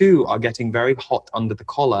 they too are getting very hot under the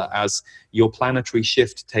collar as your planetary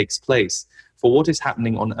shift takes place. For what is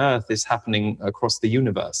happening on Earth is happening across the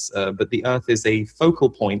universe, but the Earth is a focal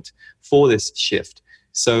point for this shift.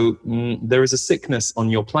 So there is a sickness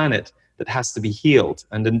on your planet that has to be healed,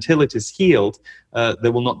 and until it is healed,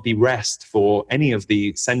 there will not be rest for any of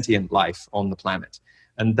the sentient life on the planet.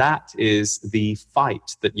 And that is the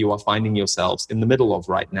fight that you are finding yourselves in the middle of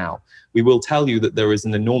right now. We will tell you that there is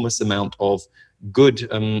an enormous amount of good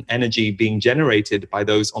energy being generated by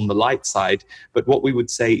those on the light side, but what we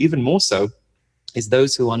would say even more so is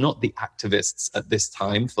those who are not the activists at this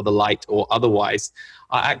time for the light or otherwise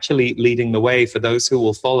are actually leading the way for those who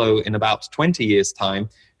will follow in about 20 years' time,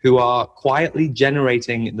 who are quietly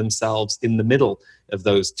generating themselves in the middle of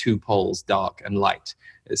those two poles, dark and light.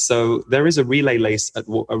 So there is a relay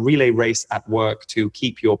race at work to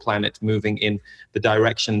keep your planet moving in the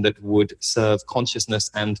direction that would serve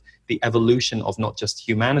consciousness and the evolution of not just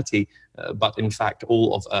humanity, but in fact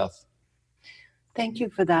all of Earth. Thank you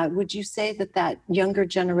for that. Would you say that that younger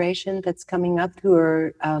generation that's coming up, who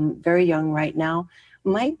are very young right now,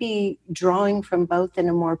 might be drawing from both in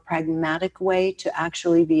a more pragmatic way to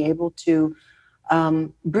actually be able to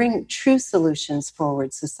bring true solutions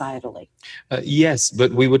forward societally? Yes,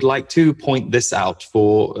 but we would like to point this out.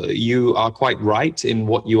 For you are quite right in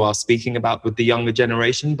what you are speaking about with the younger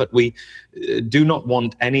generation, but we do not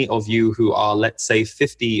want any of you who are, let's say,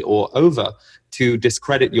 50 or over to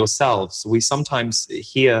discredit yourselves. We sometimes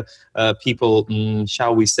hear people,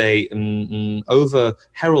 shall we say, over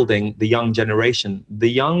heralding the young generation. The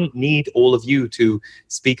young need all of you to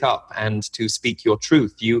speak up and to speak your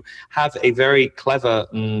truth. You have a very clever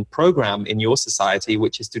program in your society,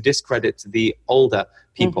 which is to discredit the older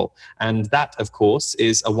people. And that, of course,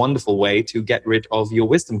 is a wonderful way to get rid of your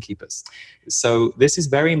wisdom keepers. So this is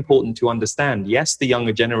very important to understand. Yes, the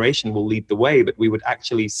younger generation will lead the way, but we would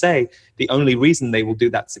actually say the only reason they will do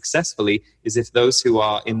that successfully is if those who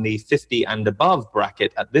are in the 50 and above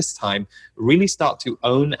bracket at this time really start to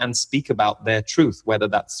own and speak about their truth, whether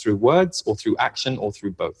that's through words or through action or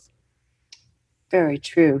through both. Very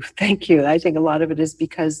true. Thank you. I think a lot of it is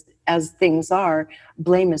because, as things are,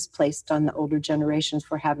 blame is placed on the older generations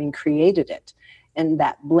for having created it. And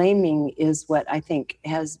that blaming is what I think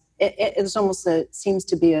it's almost seems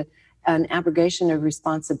to be an abrogation of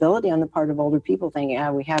responsibility on the part of older people,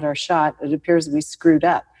 thinking, we had our shot. It appears we screwed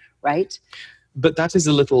up, right? But that is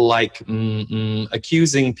a little like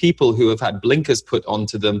accusing people who have had blinkers put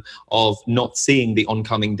onto them of not seeing the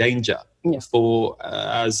oncoming danger. Yeah. For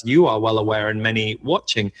as you are well aware, and many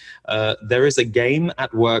watching, there is a game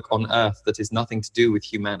at work on Earth that is nothing to do with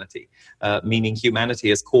humanity, meaning humanity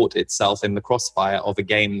has caught itself in the crossfire of a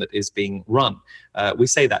game that is being run. We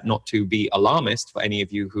say that not to be alarmist for any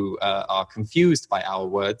of you who are confused by our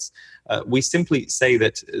words. We simply say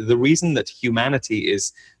that the reason that humanity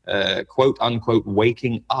is quote unquote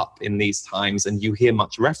waking up in these times, and you hear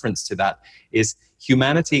much reference to that, is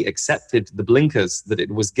humanity accepted the blinkers that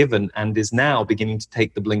it was given and is now beginning to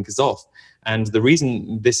take the blinkers off. And the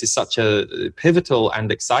reason this is such a pivotal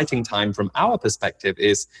and exciting time from our perspective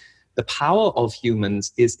is the power of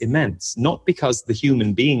humans is immense, not because the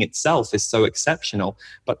human being itself is so exceptional,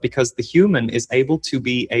 but because the human is able to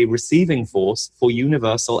be a receiving force for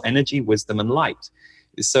universal energy, wisdom, and light.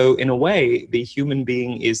 So in a way, the human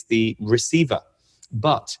being is the receiver,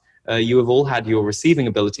 but you have all had your receiving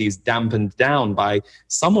abilities dampened down by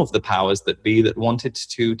some of the powers that be that wanted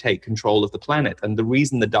to take control of the planet. And the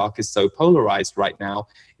reason the dark is so polarized right now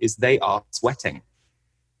is they are sweating.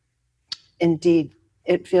 Indeed.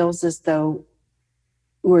 It feels as though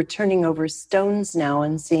we're turning over stones now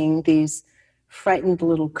and seeing these frightened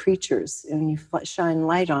little creatures, and you shine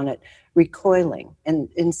light on it, recoiling and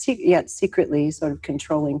yet secretly sort of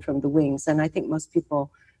controlling from the wings. And I think most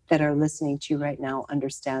people that are listening to you right now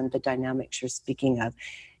understand the dynamics you're speaking of.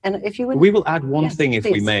 And if you would, we will add one thing, if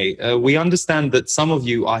please. we may. We understand that some of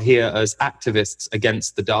you are here as activists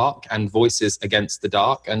against the dark and voices against the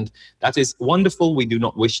dark, and that is wonderful. We do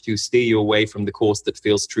not wish to steer you away from the course that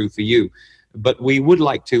feels true for you. But we would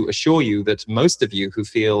like to assure you that most of you who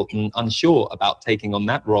feel unsure about taking on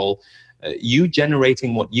that role, you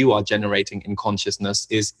generating what you are generating in consciousness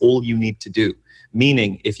is all you need to do.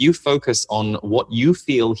 Meaning, if you focus on what you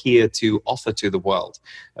feel here to offer to the world,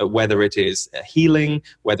 whether it is healing,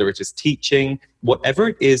 whether it is teaching, whatever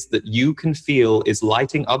it is that you can feel is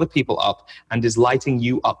lighting other people up and is lighting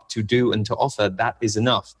you up to do and to offer, that is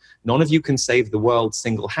enough. None of you can save the world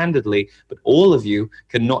single-handedly, but all of you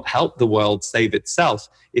cannot help the world save itself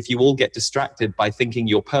if you all get distracted by thinking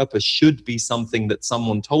your purpose should be something that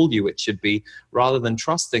someone told you it should be, rather than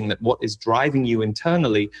trusting that what is driving you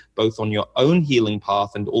internally, both on your own healing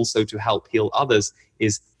path and also to help heal others,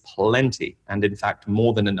 is plenty, and in fact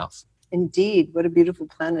more than enough. Indeed. What a beautiful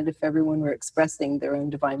planet if everyone were expressing their own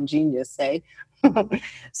divine genius, eh?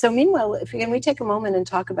 So meanwhile, can we take a moment and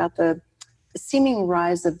talk about the seeming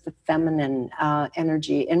rise of the feminine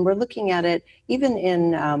energy? And we're looking at it even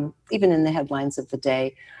in the headlines of the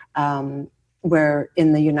day, where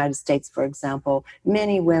in the United States, for example,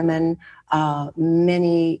 many women,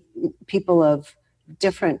 many people of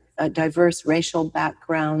different diverse racial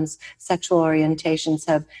backgrounds, sexual orientations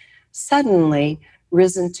have suddenly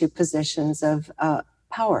risen to positions of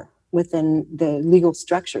power within the legal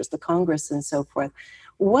structures, the Congress and so forth.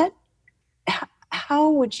 How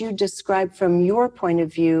would you describe from your point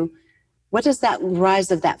of view, what does that rise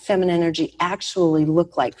of that feminine energy actually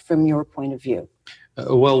look like from your point of view?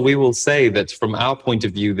 Well, we will say that from our point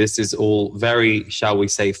of view, this is all very, shall we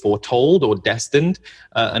say, foretold or destined.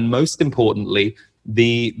 And most importantly,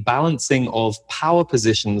 the balancing of power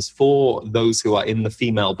positions for those who are in the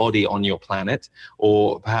female body on your planet,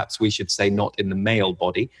 or perhaps we should say not in the male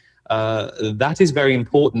body, that is very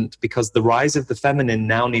important because the rise of the feminine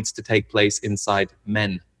now needs to take place inside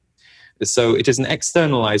men. So it is an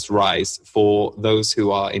externalized rise for those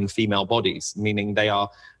who are in female bodies, meaning they are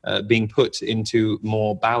being put into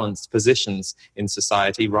more balanced positions in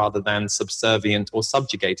society rather than subservient or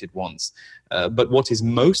subjugated ones. But what is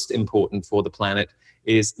most important for the planet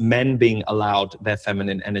is men being allowed their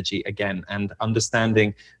feminine energy again, and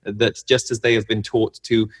understanding that just as they have been taught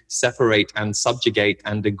to separate and subjugate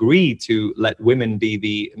and agree to let women be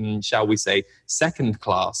the, shall we say, second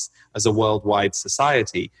class as a worldwide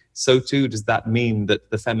society, so too does that mean that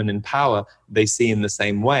the feminine power they see in the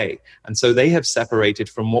same way. And so they have separated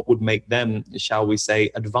from what would make them, shall we say,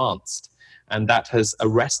 advanced. And that has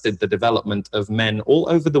arrested the development of men all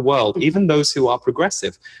over the world, even those who are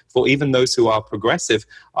progressive. For even those who are progressive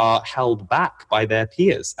are held back by their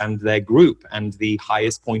peers and their group and the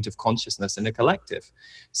highest point of consciousness in a collective.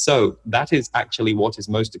 So that is actually what is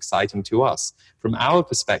most exciting to us. From our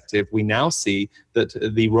perspective, we now see that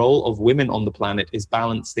the role of women on the planet is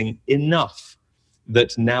balancing enough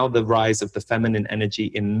that now the rise of the feminine energy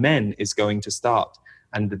in men is going to start.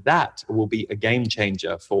 And that will be a game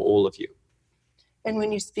changer for all of you. And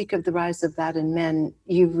when you speak of the rise of that in men,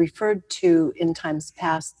 you've referred to in times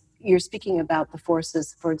past, you're speaking about the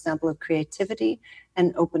forces, for example, of creativity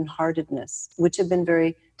and open-heartedness, which have been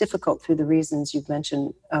very difficult through the reasons you've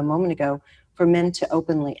mentioned a moment ago for men to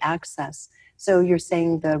openly access. So you're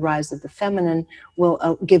saying the rise of the feminine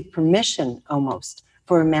will give permission almost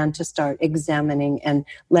for a man to start examining and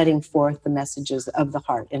letting forth the messages of the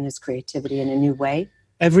heart and his creativity in a new way?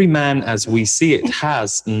 Every man, as we see it,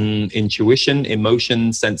 has intuition,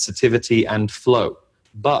 emotion, sensitivity, and flow.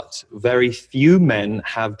 But very few men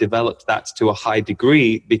have developed that to a high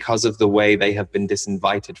degree because of the way they have been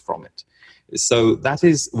disinvited from it. So that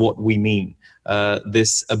is what we mean.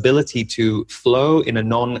 This ability to flow in a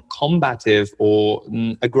non-combative or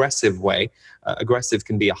aggressive way. Aggressive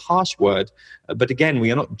can be a harsh word, but again,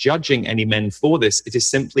 we are not judging any men for this. It is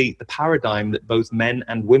simply the paradigm that both men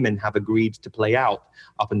and women have agreed to play out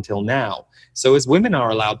up until now. So as women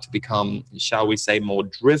are allowed to become, shall we say, more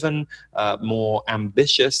driven, more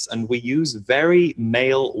ambitious, and we use very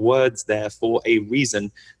male words there for a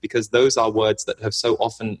reason, because those are words that have so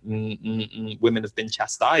often women have been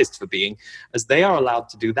chastised for being. As they are allowed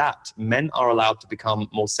to do that, men are allowed to become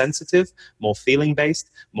more sensitive, more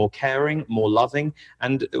feeling-based, more caring, more loving.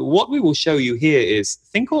 And what we will show you here is,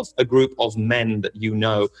 think of a group of men that you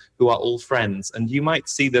know who are all friends, and you might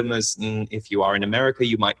see them as, if you are in America,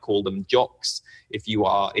 you might call them jocks. If you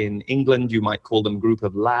are in England, you might call them group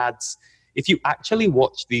of lads. if you actually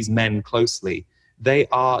watch these men closely, they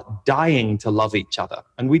are dying to love each other.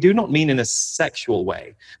 And we do not mean in a sexual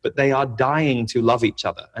way, but they are dying to love each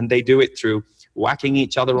other. And they do it through whacking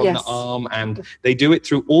each other on the arm, and they do it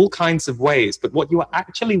through all kinds of ways. But what you are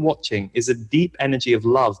actually watching is a deep energy of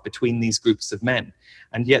love between these groups of men.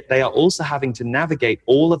 And yet they are also having to navigate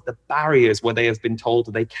all of the barriers where they have been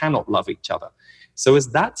told they cannot love each other. So as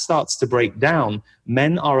that starts to break down,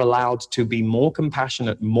 men are allowed to be more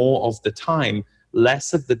compassionate more of the time.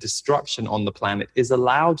 Less of the destruction on the planet is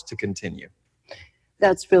allowed to continue.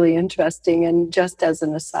 That's really interesting. And just as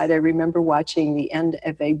an aside, I remember watching the end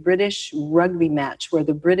of a British rugby match where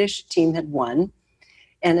the British team had won.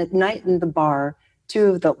 And at night in the bar, two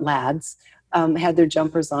of the lads had their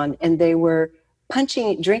jumpers on, and they were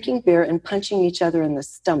drinking beer and punching each other in the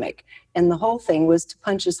stomach. And the whole thing was to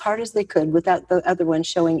punch as hard as they could without the other one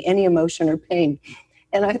showing any emotion or pain.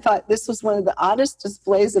 And I thought this was one of the oddest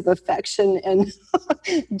displays of affection and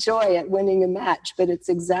joy at winning a match, but it's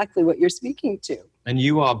exactly what you're speaking to. And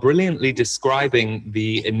you are brilliantly describing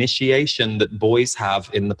the initiation that boys have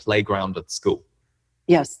in the playground at school.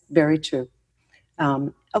 Yes, very true.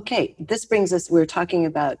 Okay, this brings us, we were talking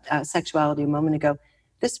about sexuality a moment ago.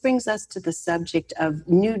 This brings us to the subject of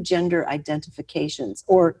new gender identifications,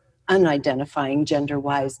 or unidentifying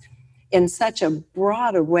gender-wise, in such a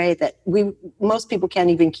broad way that most people can't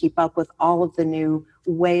even keep up with all of the new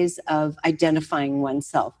ways of identifying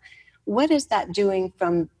oneself. What is that doing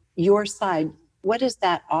from your side? What is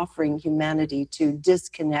that offering humanity to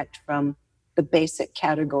disconnect from the basic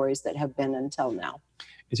categories that have been until now?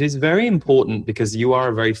 It is very important because you are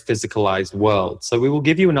a very physicalized world. So we will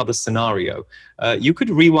give you another scenario. You could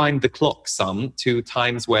rewind the clock some to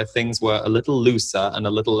times where things were a little looser and a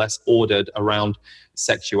little less ordered around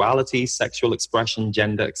sexuality, sexual expression,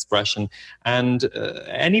 gender expression, and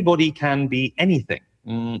anybody can be anything.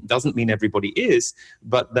 Doesn't mean everybody is,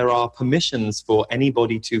 but there are permissions for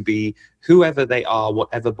anybody to be whoever they are,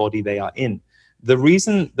 whatever body they are in. The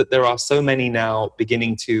reason that there are so many now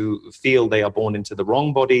beginning to feel they are born into the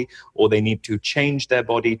wrong body, or they need to change their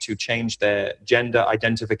body to change their gender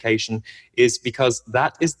identification, is because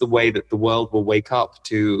that is the way that the world will wake up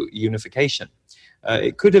to unification.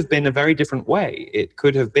 It could have been a very different way. It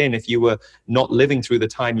could have been, if you were not living through the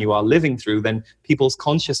time you are living through, then people's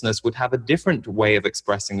consciousness would have a different way of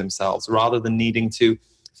expressing themselves, rather than needing to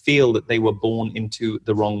feel that they were born into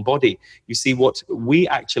the wrong body. You see, what we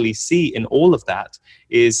actually see in all of that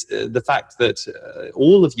is the fact that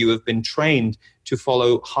all of you have been trained to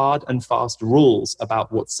follow hard and fast rules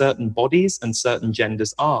about what certain bodies and certain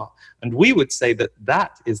genders are. And we would say that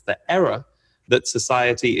that is the error that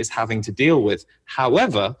society is having to deal with.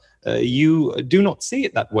 However, you do not see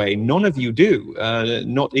it that way. None of you do,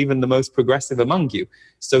 not even the most progressive among you.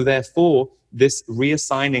 So therefore, this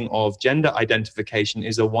reassigning of gender identification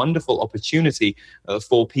is a wonderful opportunity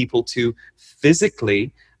for people to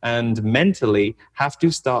physically and mentally have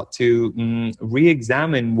to start to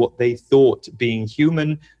re-examine what they thought being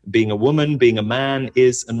human, being a woman, being a man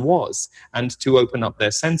is and was, and to open up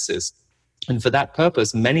their senses. And for that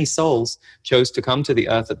purpose, many souls chose to come to the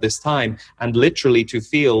earth at this time and literally to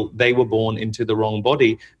feel they were born into the wrong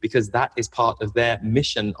body, because that is part of their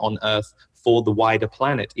mission on earth for the wider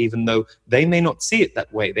planet, even though they may not see it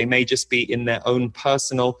that way. They may just be in their own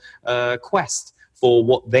personal quest for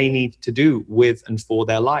what they need to do with and for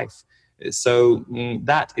their life. So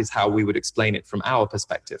that is how we would explain it from our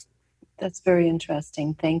perspective. That's very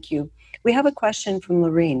interesting. Thank you. We have a question from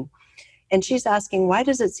Lorene. And she's asking, why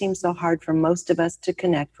does it seem so hard for most of us to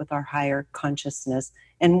connect with our higher consciousness?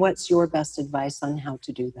 And what's your best advice on how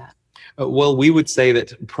to do that? Well, we would say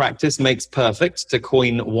that practice makes perfect, to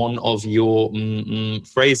coin one of your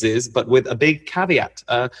phrases, but with a big caveat.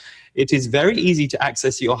 It is very easy to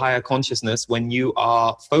access your higher consciousness when you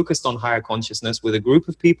are focused on higher consciousness with a group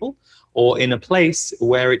of people, or in a place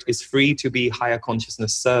where it is free to be higher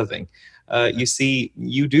consciousness serving. You see,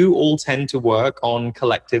 you do all tend to work on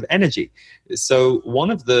collective energy. So one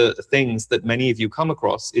of the things that many of you come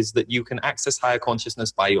across is that you can access higher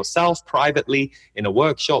consciousness by yourself, privately, in a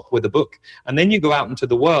workshop with a book. And then you go out into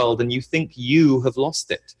the world and you think you have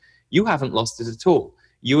lost it. You haven't lost it at all.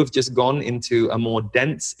 You have just gone into a more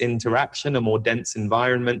dense interaction, a more dense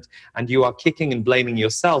environment, and you are kicking and blaming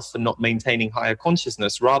yourself for not maintaining higher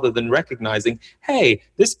consciousness, rather than recognizing, hey,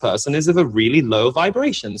 this person is of a really low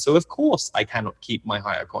vibration, so of course I cannot keep my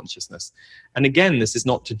higher consciousness. And again, this is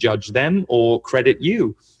not to judge them or credit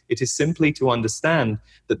you. It is simply to understand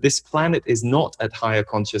that this planet is not at higher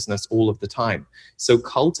consciousness all of the time. So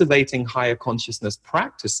cultivating higher consciousness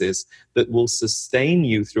practices that will sustain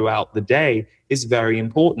you throughout the day is very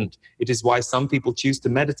important. It is why some people choose to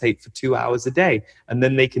meditate for 2 hours a day, and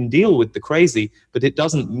then they can deal with the crazy, but it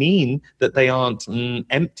doesn't mean that they aren't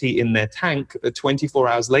empty in their tank 24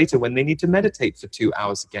 hours later when they need to meditate for 2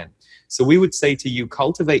 hours again. So we would say to you,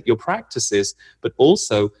 cultivate your practices, but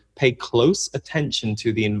also pay close attention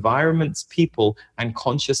to the environments, people, and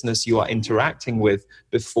consciousness you are interacting with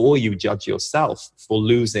before you judge yourself for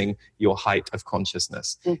losing your height of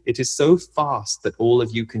consciousness. It is so fast that all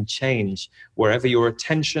of you can change wherever your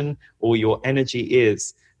attention or your energy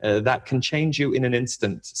is. That can change you in an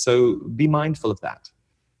instant. So be mindful of that.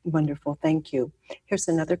 Wonderful. Thank you. Here's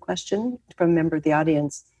another question from a member of the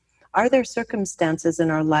audience. Are there circumstances in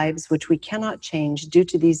our lives which we cannot change due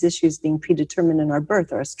to these issues being predetermined in our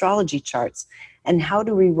birth or astrology charts? And how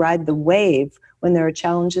do we ride the wave when there are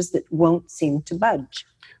challenges that won't seem to budge?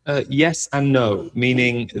 Yes and no,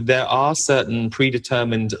 meaning there are certain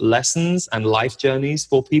predetermined lessons and life journeys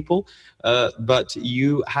for people, but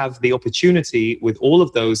you have the opportunity with all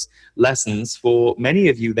of those lessons, for many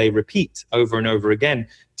of you, they repeat over and over again,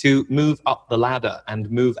 to move up the ladder and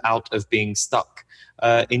move out of being stuck.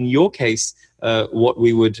 In your case, what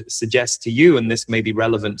we would suggest to you, and this may be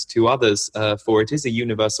relevant to others, for it is a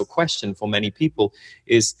universal question for many people,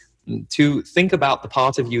 is to think about the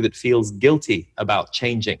part of you that feels guilty about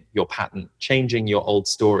changing your pattern, changing your old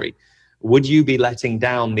story. Would you be letting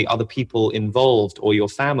down the other people involved or your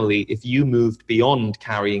family if you moved beyond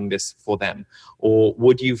carrying this for them? Or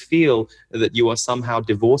would you feel that you are somehow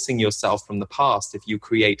divorcing yourself from the past if you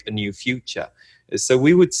create a new future? So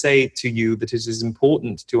we would say to you that it is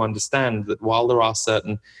important to understand that while there are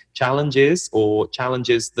certain challenges or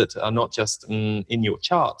challenges that are not just in your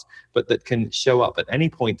chart, but that can show up at any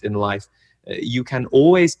point in life, you can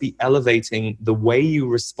always be elevating the way you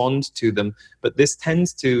respond to them. But this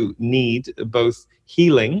tends to need both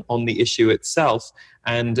healing on the issue itself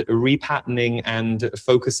and repatterning and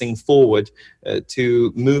focusing forward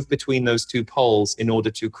to move between those two poles in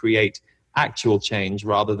order to create actual change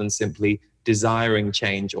rather than simply desiring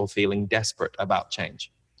change or feeling desperate about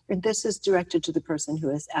change. And this is directed to the person who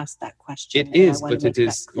has asked that question. It is, but it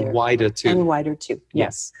is wider too. And wider too,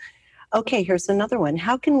 yes. Okay, here's another one.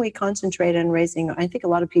 How can we concentrate on raising, I think a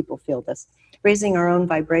lot of people feel this, raising our own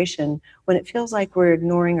vibration when it feels like we're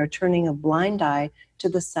ignoring or turning a blind eye to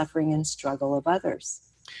the suffering and struggle of others?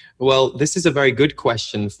 Well, this is a very good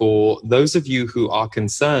question for those of you who are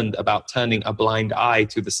concerned about turning a blind eye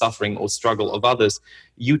to the suffering or struggle of others.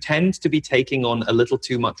 You tend to be taking on a little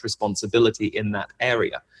too much responsibility in that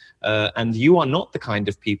area. And you are not the kind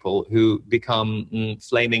of people who become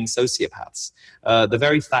flaming sociopaths. The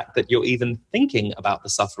very fact that you're even thinking about the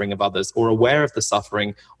suffering of others or aware of the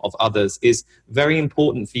suffering of others is very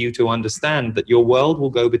important for you to understand that your world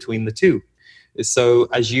will go between the two. So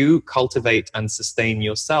as you cultivate and sustain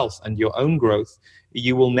yourself and your own growth,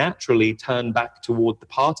 you will naturally turn back toward the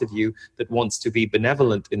part of you that wants to be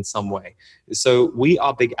benevolent in some way. So we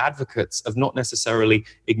are big advocates of not necessarily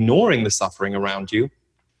ignoring the suffering around you,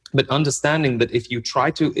 but understanding that if you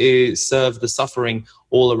try to serve the suffering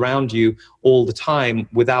all around you all the time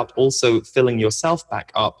without also filling yourself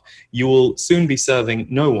back up, you will soon be serving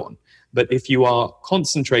no one. But if you are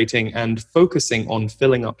concentrating and focusing on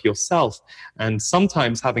filling up yourself, and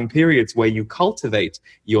sometimes having periods where you cultivate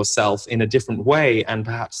yourself in a different way and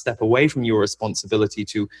perhaps step away from your responsibility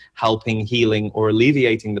to helping, healing, or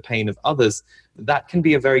alleviating the pain of others, that can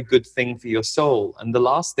be a very good thing for your soul. And the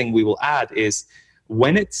last thing we will add is,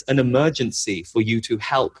 when it's an emergency for you to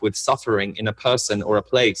help with suffering in a person or a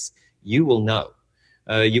place, you will know.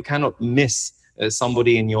 You cannot miss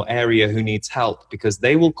somebody in your area who needs help, because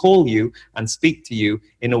they will call you and speak to you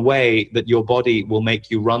in a way that your body will make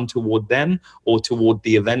you run toward them or toward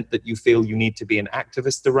the event that you feel you need to be an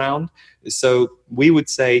activist around. So we would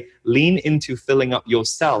say lean into filling up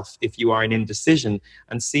yourself if you are in indecision,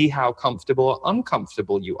 and see how comfortable or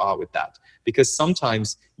uncomfortable you are with that. Because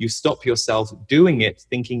sometimes you stop yourself doing it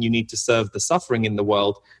thinking you need to serve the suffering in the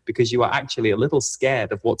world because you are actually a little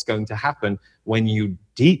scared of what's going to happen when you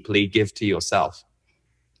deeply give to yourself.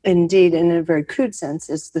 Indeed, in a very crude sense,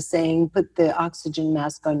 it's the saying, put the oxygen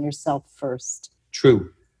mask on yourself first.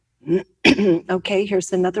 True. Okay,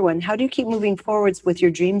 here's another one. How do you keep moving forwards with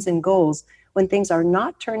your dreams and goals when things are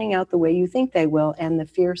not turning out the way you think they will and the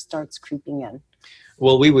fear starts creeping in?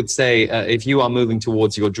 Well, we would say if you are moving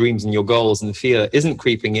towards your dreams and your goals and fear isn't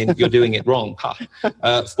creeping in, you're doing it wrong.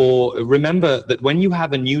 Remember that when you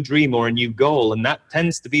have a new dream or a new goal, and that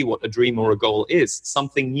tends to be what a dream or a goal is,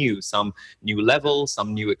 something new, some new level,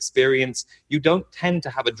 some new experience, you don't tend to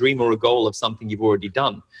have a dream or a goal of something you've already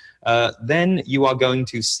done. Then you are going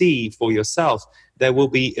to see for yourself there will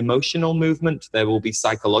be emotional movement, there will be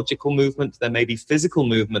psychological movement, there may be physical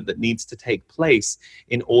movement that needs to take place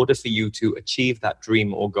in order for you to achieve that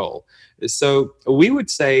dream or goal. So we would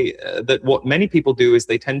say that what many people do is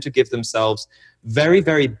they tend to give themselves very,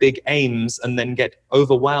 very big aims and then get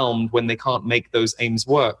overwhelmed when they can't make those aims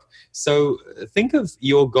work. So think of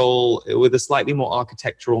your goal with a slightly more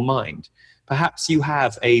architectural mind. Perhaps you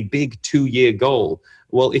have a big 2-year goal.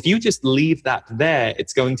 Well, if you just leave that there,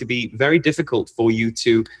 it's going to be very difficult for you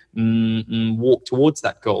to walk towards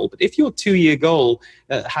that goal. But if your 2-year goal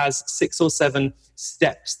has 6 or 7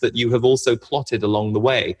 steps that you have also plotted along the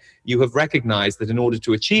way, you have recognized that in order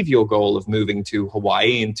to achieve your goal of moving to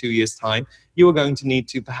Hawaii in 2 years' time, you are going to need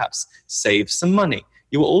to perhaps save some money.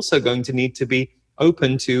 You are also going to need to be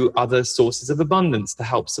open to other sources of abundance to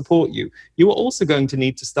help support you. You are also going to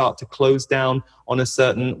need to start to close down on a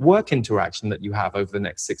certain work interaction that you have over the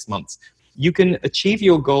next 6 months. You can achieve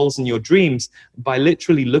your goals and your dreams by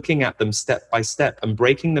literally looking at them step by step and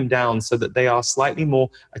breaking them down so that they are slightly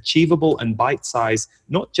more achievable and bite-sized,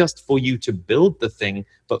 not just for you to build the thing,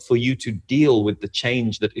 but for you to deal with the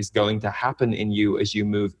change that is going to happen in you as you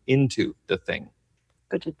move into the thing.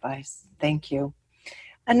 Good advice. Thank you.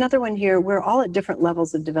 Another one here, we're all at different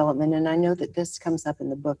levels of development, and I know that this comes up in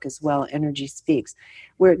the book as well, Energy Speaks.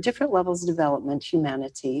 We're at different levels of development,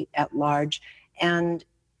 humanity at large, and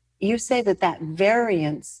you say that that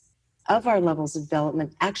variance of our levels of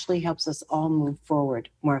development actually helps us all move forward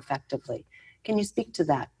more effectively. Can you speak to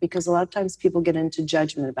that? Because a lot of times people get into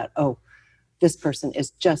judgment about, oh, this person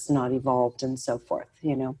is just not evolved and so forth,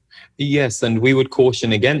 you know? Yes, and we would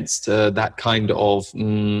caution against that kind of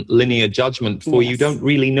linear judgment, for you don't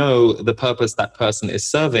really know the purpose that person is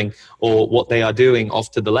serving or what they are doing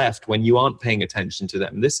off to the left when you aren't paying attention to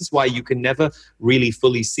them. This is why you can never really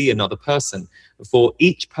fully see another person, for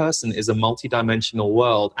each person is a multidimensional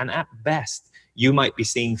world, and at best, you might be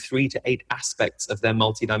seeing 3 to 8 aspects of their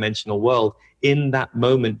multidimensional world in that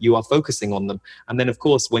moment you are focusing on them. And then, of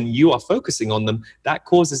course, when you are focusing on them, that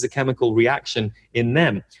causes a chemical reaction in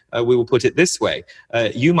them. We will put it this way.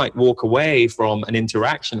 You might walk away from an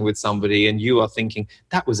interaction with somebody and you are thinking,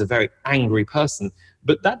 that was a very angry person.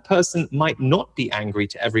 But that person might not be angry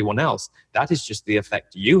to everyone else. That is just the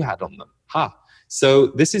effect you had on them. So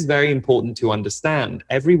this is very important to understand.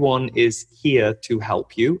 Everyone is here to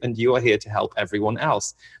help you, and you are here to help everyone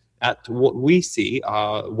else. At what we see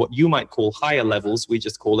are what you might call higher levels. We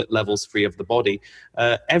just call it levels free of the body.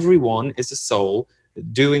 Everyone is a soul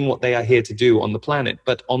doing what they are here to do on the planet.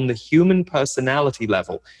 But on the human personality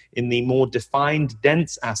level, in the more defined,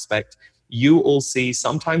 dense aspect, you all see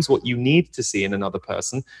sometimes what you need to see in another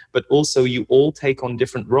person, but also you all take on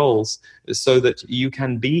different roles so that you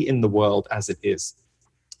can be in the world as it is.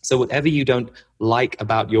 So whatever you don't like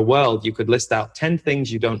about your world, you could list out 10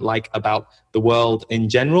 things you don't like about the world in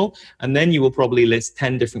general, and then you will probably list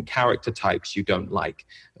 10 different character types you don't like.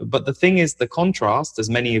 But the thing is, the contrast, as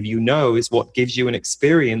many of you know, is what gives you an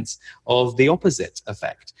experience of the opposite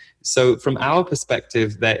effect. So from our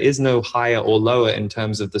perspective, there is no higher or lower in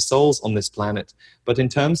terms of the souls on this planet, but in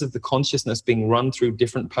terms of the consciousness being run through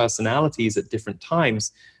different personalities at different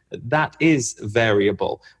times, that is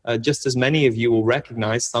variable. Just as many of you will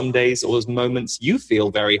recognize some days or moments you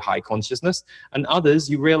feel very high consciousness, and others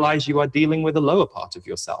you realize you are dealing with a lower part of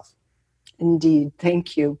yourself. Indeed.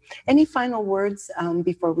 Thank you. Any final words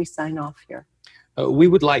before we sign off here? We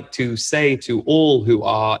would like to say to all who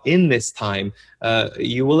are in this time,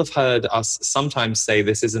 you will have heard us sometimes say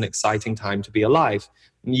this is an exciting time to be alive.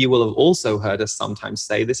 You will have also heard us sometimes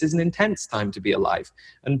say this is an intense time to be alive.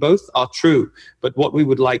 And both are true. But what we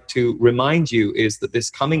would like to remind you is that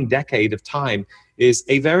this coming decade of time is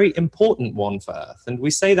a very important one for Earth. And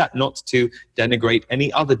we say that not to denigrate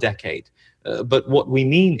any other decade. But what we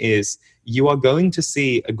mean is you are going to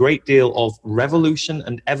see a great deal of revolution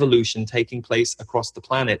and evolution taking place across the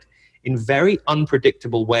planet in very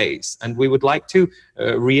unpredictable ways. And we would like to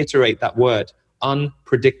reiterate that word,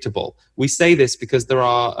 unpredictable. We say this because there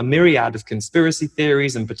are a myriad of conspiracy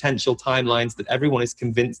theories and potential timelines that everyone is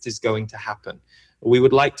convinced is going to happen. We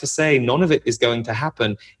would like to say none of it is going to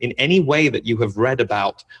happen in any way that you have read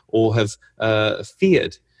about or have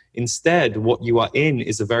feared. Instead, what you are in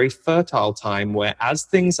is a very fertile time where, as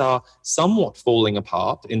things are somewhat falling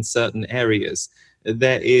apart in certain areas,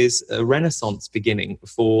 there is a renaissance beginning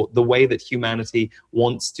for the way that humanity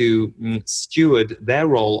wants to steward their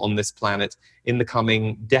role on this planet in the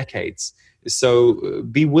coming decades. So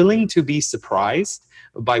be willing to be surprised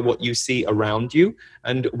by what you see around you.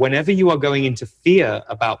 And whenever you are going into fear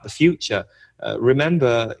about the future,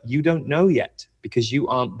 remember, you don't know yet because you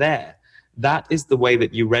aren't there. That is the way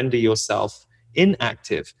that you render yourself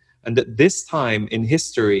inactive. And at this time in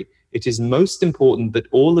history, it is most important that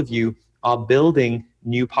all of you are building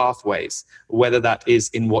new pathways, whether that is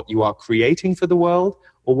in what you are creating for the world,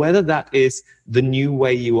 or whether that is the new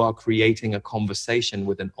way you are creating a conversation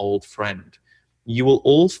with an old friend. You will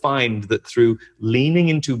all find that through leaning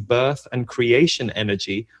into birth and creation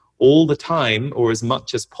energy all the time, or as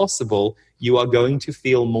much as possible, you are going to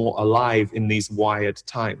feel more alive in these wired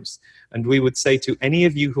times. And we would say to any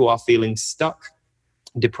of you who are feeling stuck,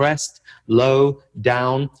 depressed, low,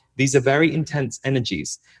 down, these are very intense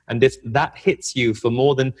energies. And if that hits you for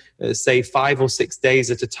more than, say, 5 or 6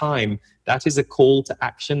 days at a time, that is a call to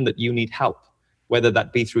action that you need help, whether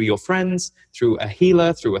that be through your friends, through a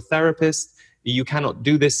healer, through a therapist. You cannot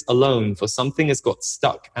do this alone, for something has got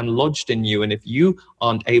stuck and lodged in you. And if you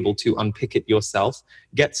aren't able to unpick it yourself,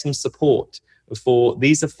 get some support. For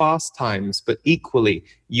these are fast times, but equally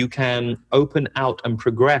you can open out and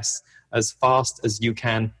progress as fast as you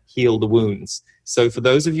can heal the wounds. So for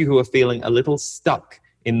those of you who are feeling a little stuck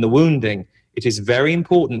in the wounding, it is very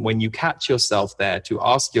important when you catch yourself there to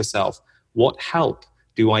ask yourself, what help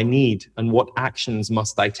do I need and what actions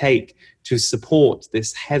must I take to support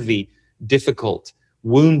this heavy, difficult,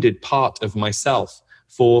 wounded part of myself?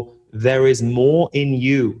 For there is more in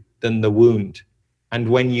you than the wound. And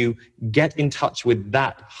when you get in touch with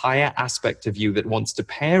that higher aspect of you that wants to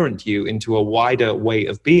parent you into a wider way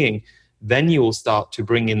of being, then you will start to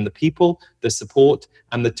bring in the people, the support,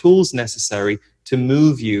 and the tools necessary to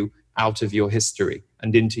move you out of your history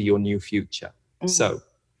and into your new future. So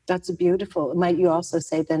that's beautiful. Might you also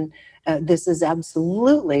say then this is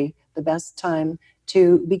absolutely the best time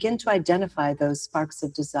to begin to identify those sparks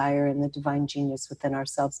of desire and the divine genius within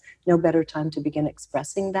ourselves. No better time to begin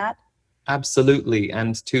expressing that. Absolutely.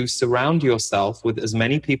 And to surround yourself with as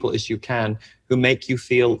many people as you can who make you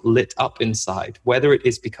feel lit up inside, whether it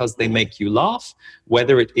is because they make you laugh,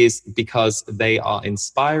 whether it is because they are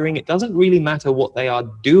inspiring. It doesn't really matter what they are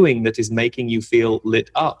doing that is making you feel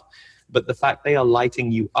lit up, but the fact they are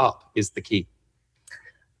lighting you up is the key.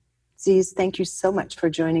 Ziz, thank you so much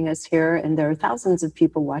for joining us here. And there are thousands of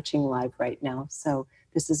people watching live right now. So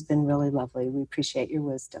this has been really lovely. We appreciate your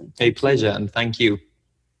wisdom. A pleasure, and thank you.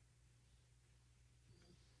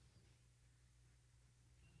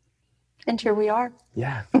 And here we are.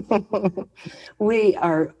 Yeah. We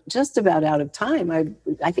are just about out of time.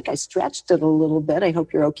 I think I stretched it a little bit. I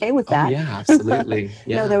hope you're okay with that. Oh, yeah, absolutely.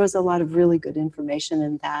 Yeah. No, there was a lot of really good information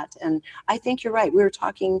in that. And I think you're right. We were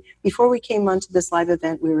talking, before we came onto this live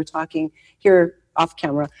event, we were talking here off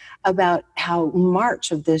camera about how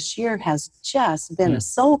March of this year has just been a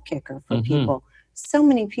soul kicker for people. So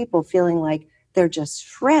many people feeling like they're just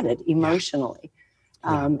shredded emotionally.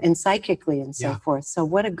 And psychically and so forth. So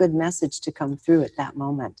what a good message to come through at that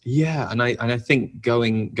moment. Yeah, and I think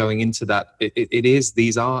going into that,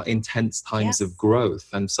 these are intense times of growth,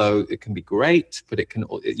 and so it can be great, but it can,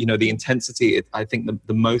 the intensity. I think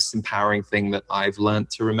the most empowering thing that I've learned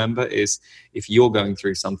to remember is if you're going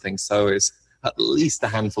through something, so is at least a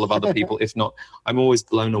handful of other people. If not, I'm always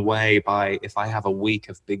blown away by, if I have a week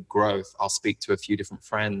of big growth, I'll speak to a few different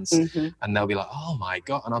friends and they'll be like, oh my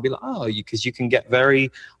God. And I'll be like, oh, because you can get I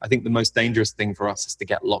think the most dangerous thing for us is to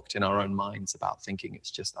get locked in our own minds about thinking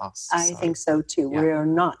it's just us. I think so too. Yeah. We are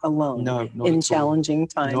not alone in challenging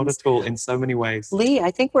times. Not at all, in so many ways. Lee,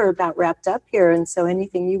 I think we're about wrapped up here. And so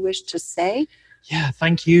anything you wish to say? Yeah,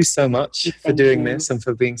 thank you so much for doing this and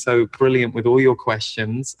for being so brilliant with all your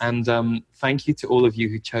questions. And thank you to all of you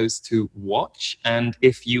who chose to watch. And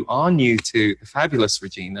if you are new to the fabulous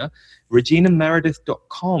Regina,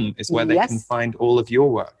 reginameredith.com is where they can find all of your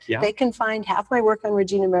work. Yeah, they can find half my work on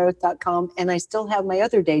reginameredith.com, and I still have my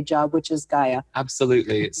other day job, which is Gaia.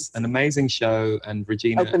 Absolutely. It's an amazing show, and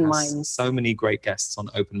Regina has so many great guests on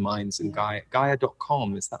Open Minds and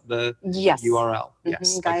Gaia.com. Is that the URL?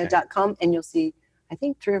 Yes. Gaia.com, and you'll see, I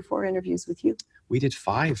think, 3 or 4 interviews with you. We did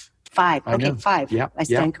 5. 5. Okay, 5. Yep. I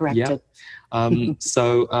stand corrected. Yep.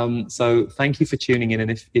 So thank you for tuning in.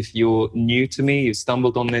 And if you're new to me, you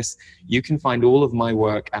stumbled on this, you can find all of my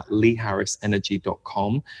work at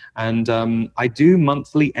leeharrisenergy.com. And I do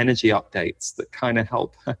monthly energy updates that kind of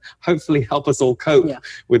hopefully help us all cope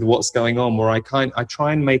with what's going on, where I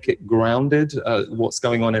try and make it grounded, what's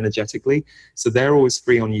going on energetically. So they're always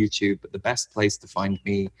free on YouTube, but the best place to find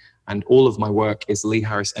me And all of my work is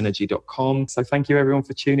leeharrisenergy.com. So thank you everyone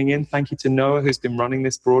for tuning in. Thank you to Noah, who's been running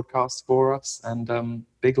this broadcast for us. And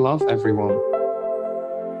big love, everyone.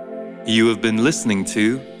 You have been listening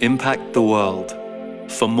to Impact the World.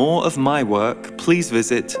 For more of my work, please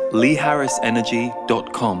visit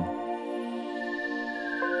leeharrisenergy.com.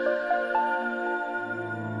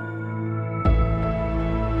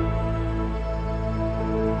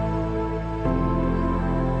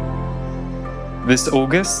 This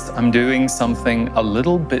August, I'm doing something a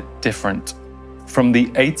little bit different. From the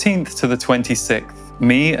 18th to the 26th,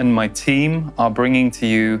 me and my team are bringing to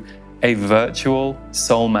you a virtual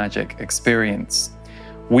Soul Magic experience.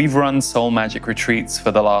 We've run Soul Magic retreats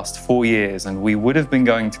for the last 4 years, and we would have been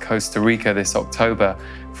going to Costa Rica this October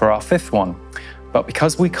for our 5th one. But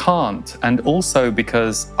because we can't, and also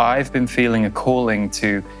because I've been feeling a calling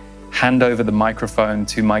to hand over the microphone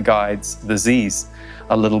to my guides, the Z's,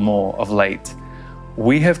 a little more of late,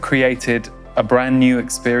 we have created a brand new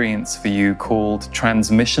experience for you called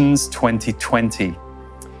Transmissions 2020.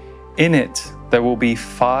 In it, there will be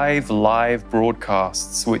 5 live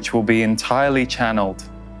broadcasts which will be entirely channeled.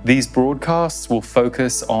 These broadcasts will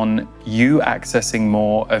focus on you accessing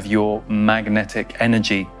more of your magnetic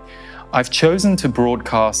energy. I've chosen to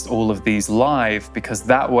broadcast all of these live because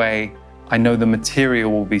that way I know the material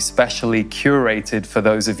will be specially curated for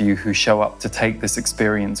those of you who show up to take this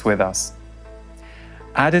experience with us.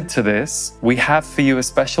 Added to this, we have for you a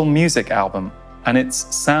special music album, and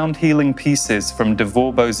it's sound healing pieces from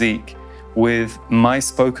Devor Bozique with my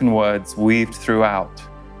spoken words weaved throughout.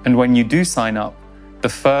 And when you do sign up, the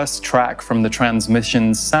first track from the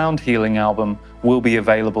Transmissions Sound Healing album will be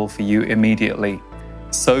available for you immediately.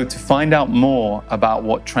 So to find out more about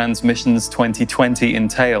what Transmissions 2020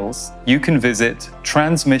 entails, you can visit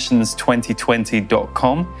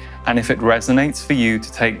transmissions2020.com, and if it resonates for you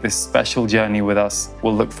to take this special journey with us,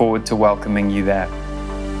 we'll look forward to welcoming you there.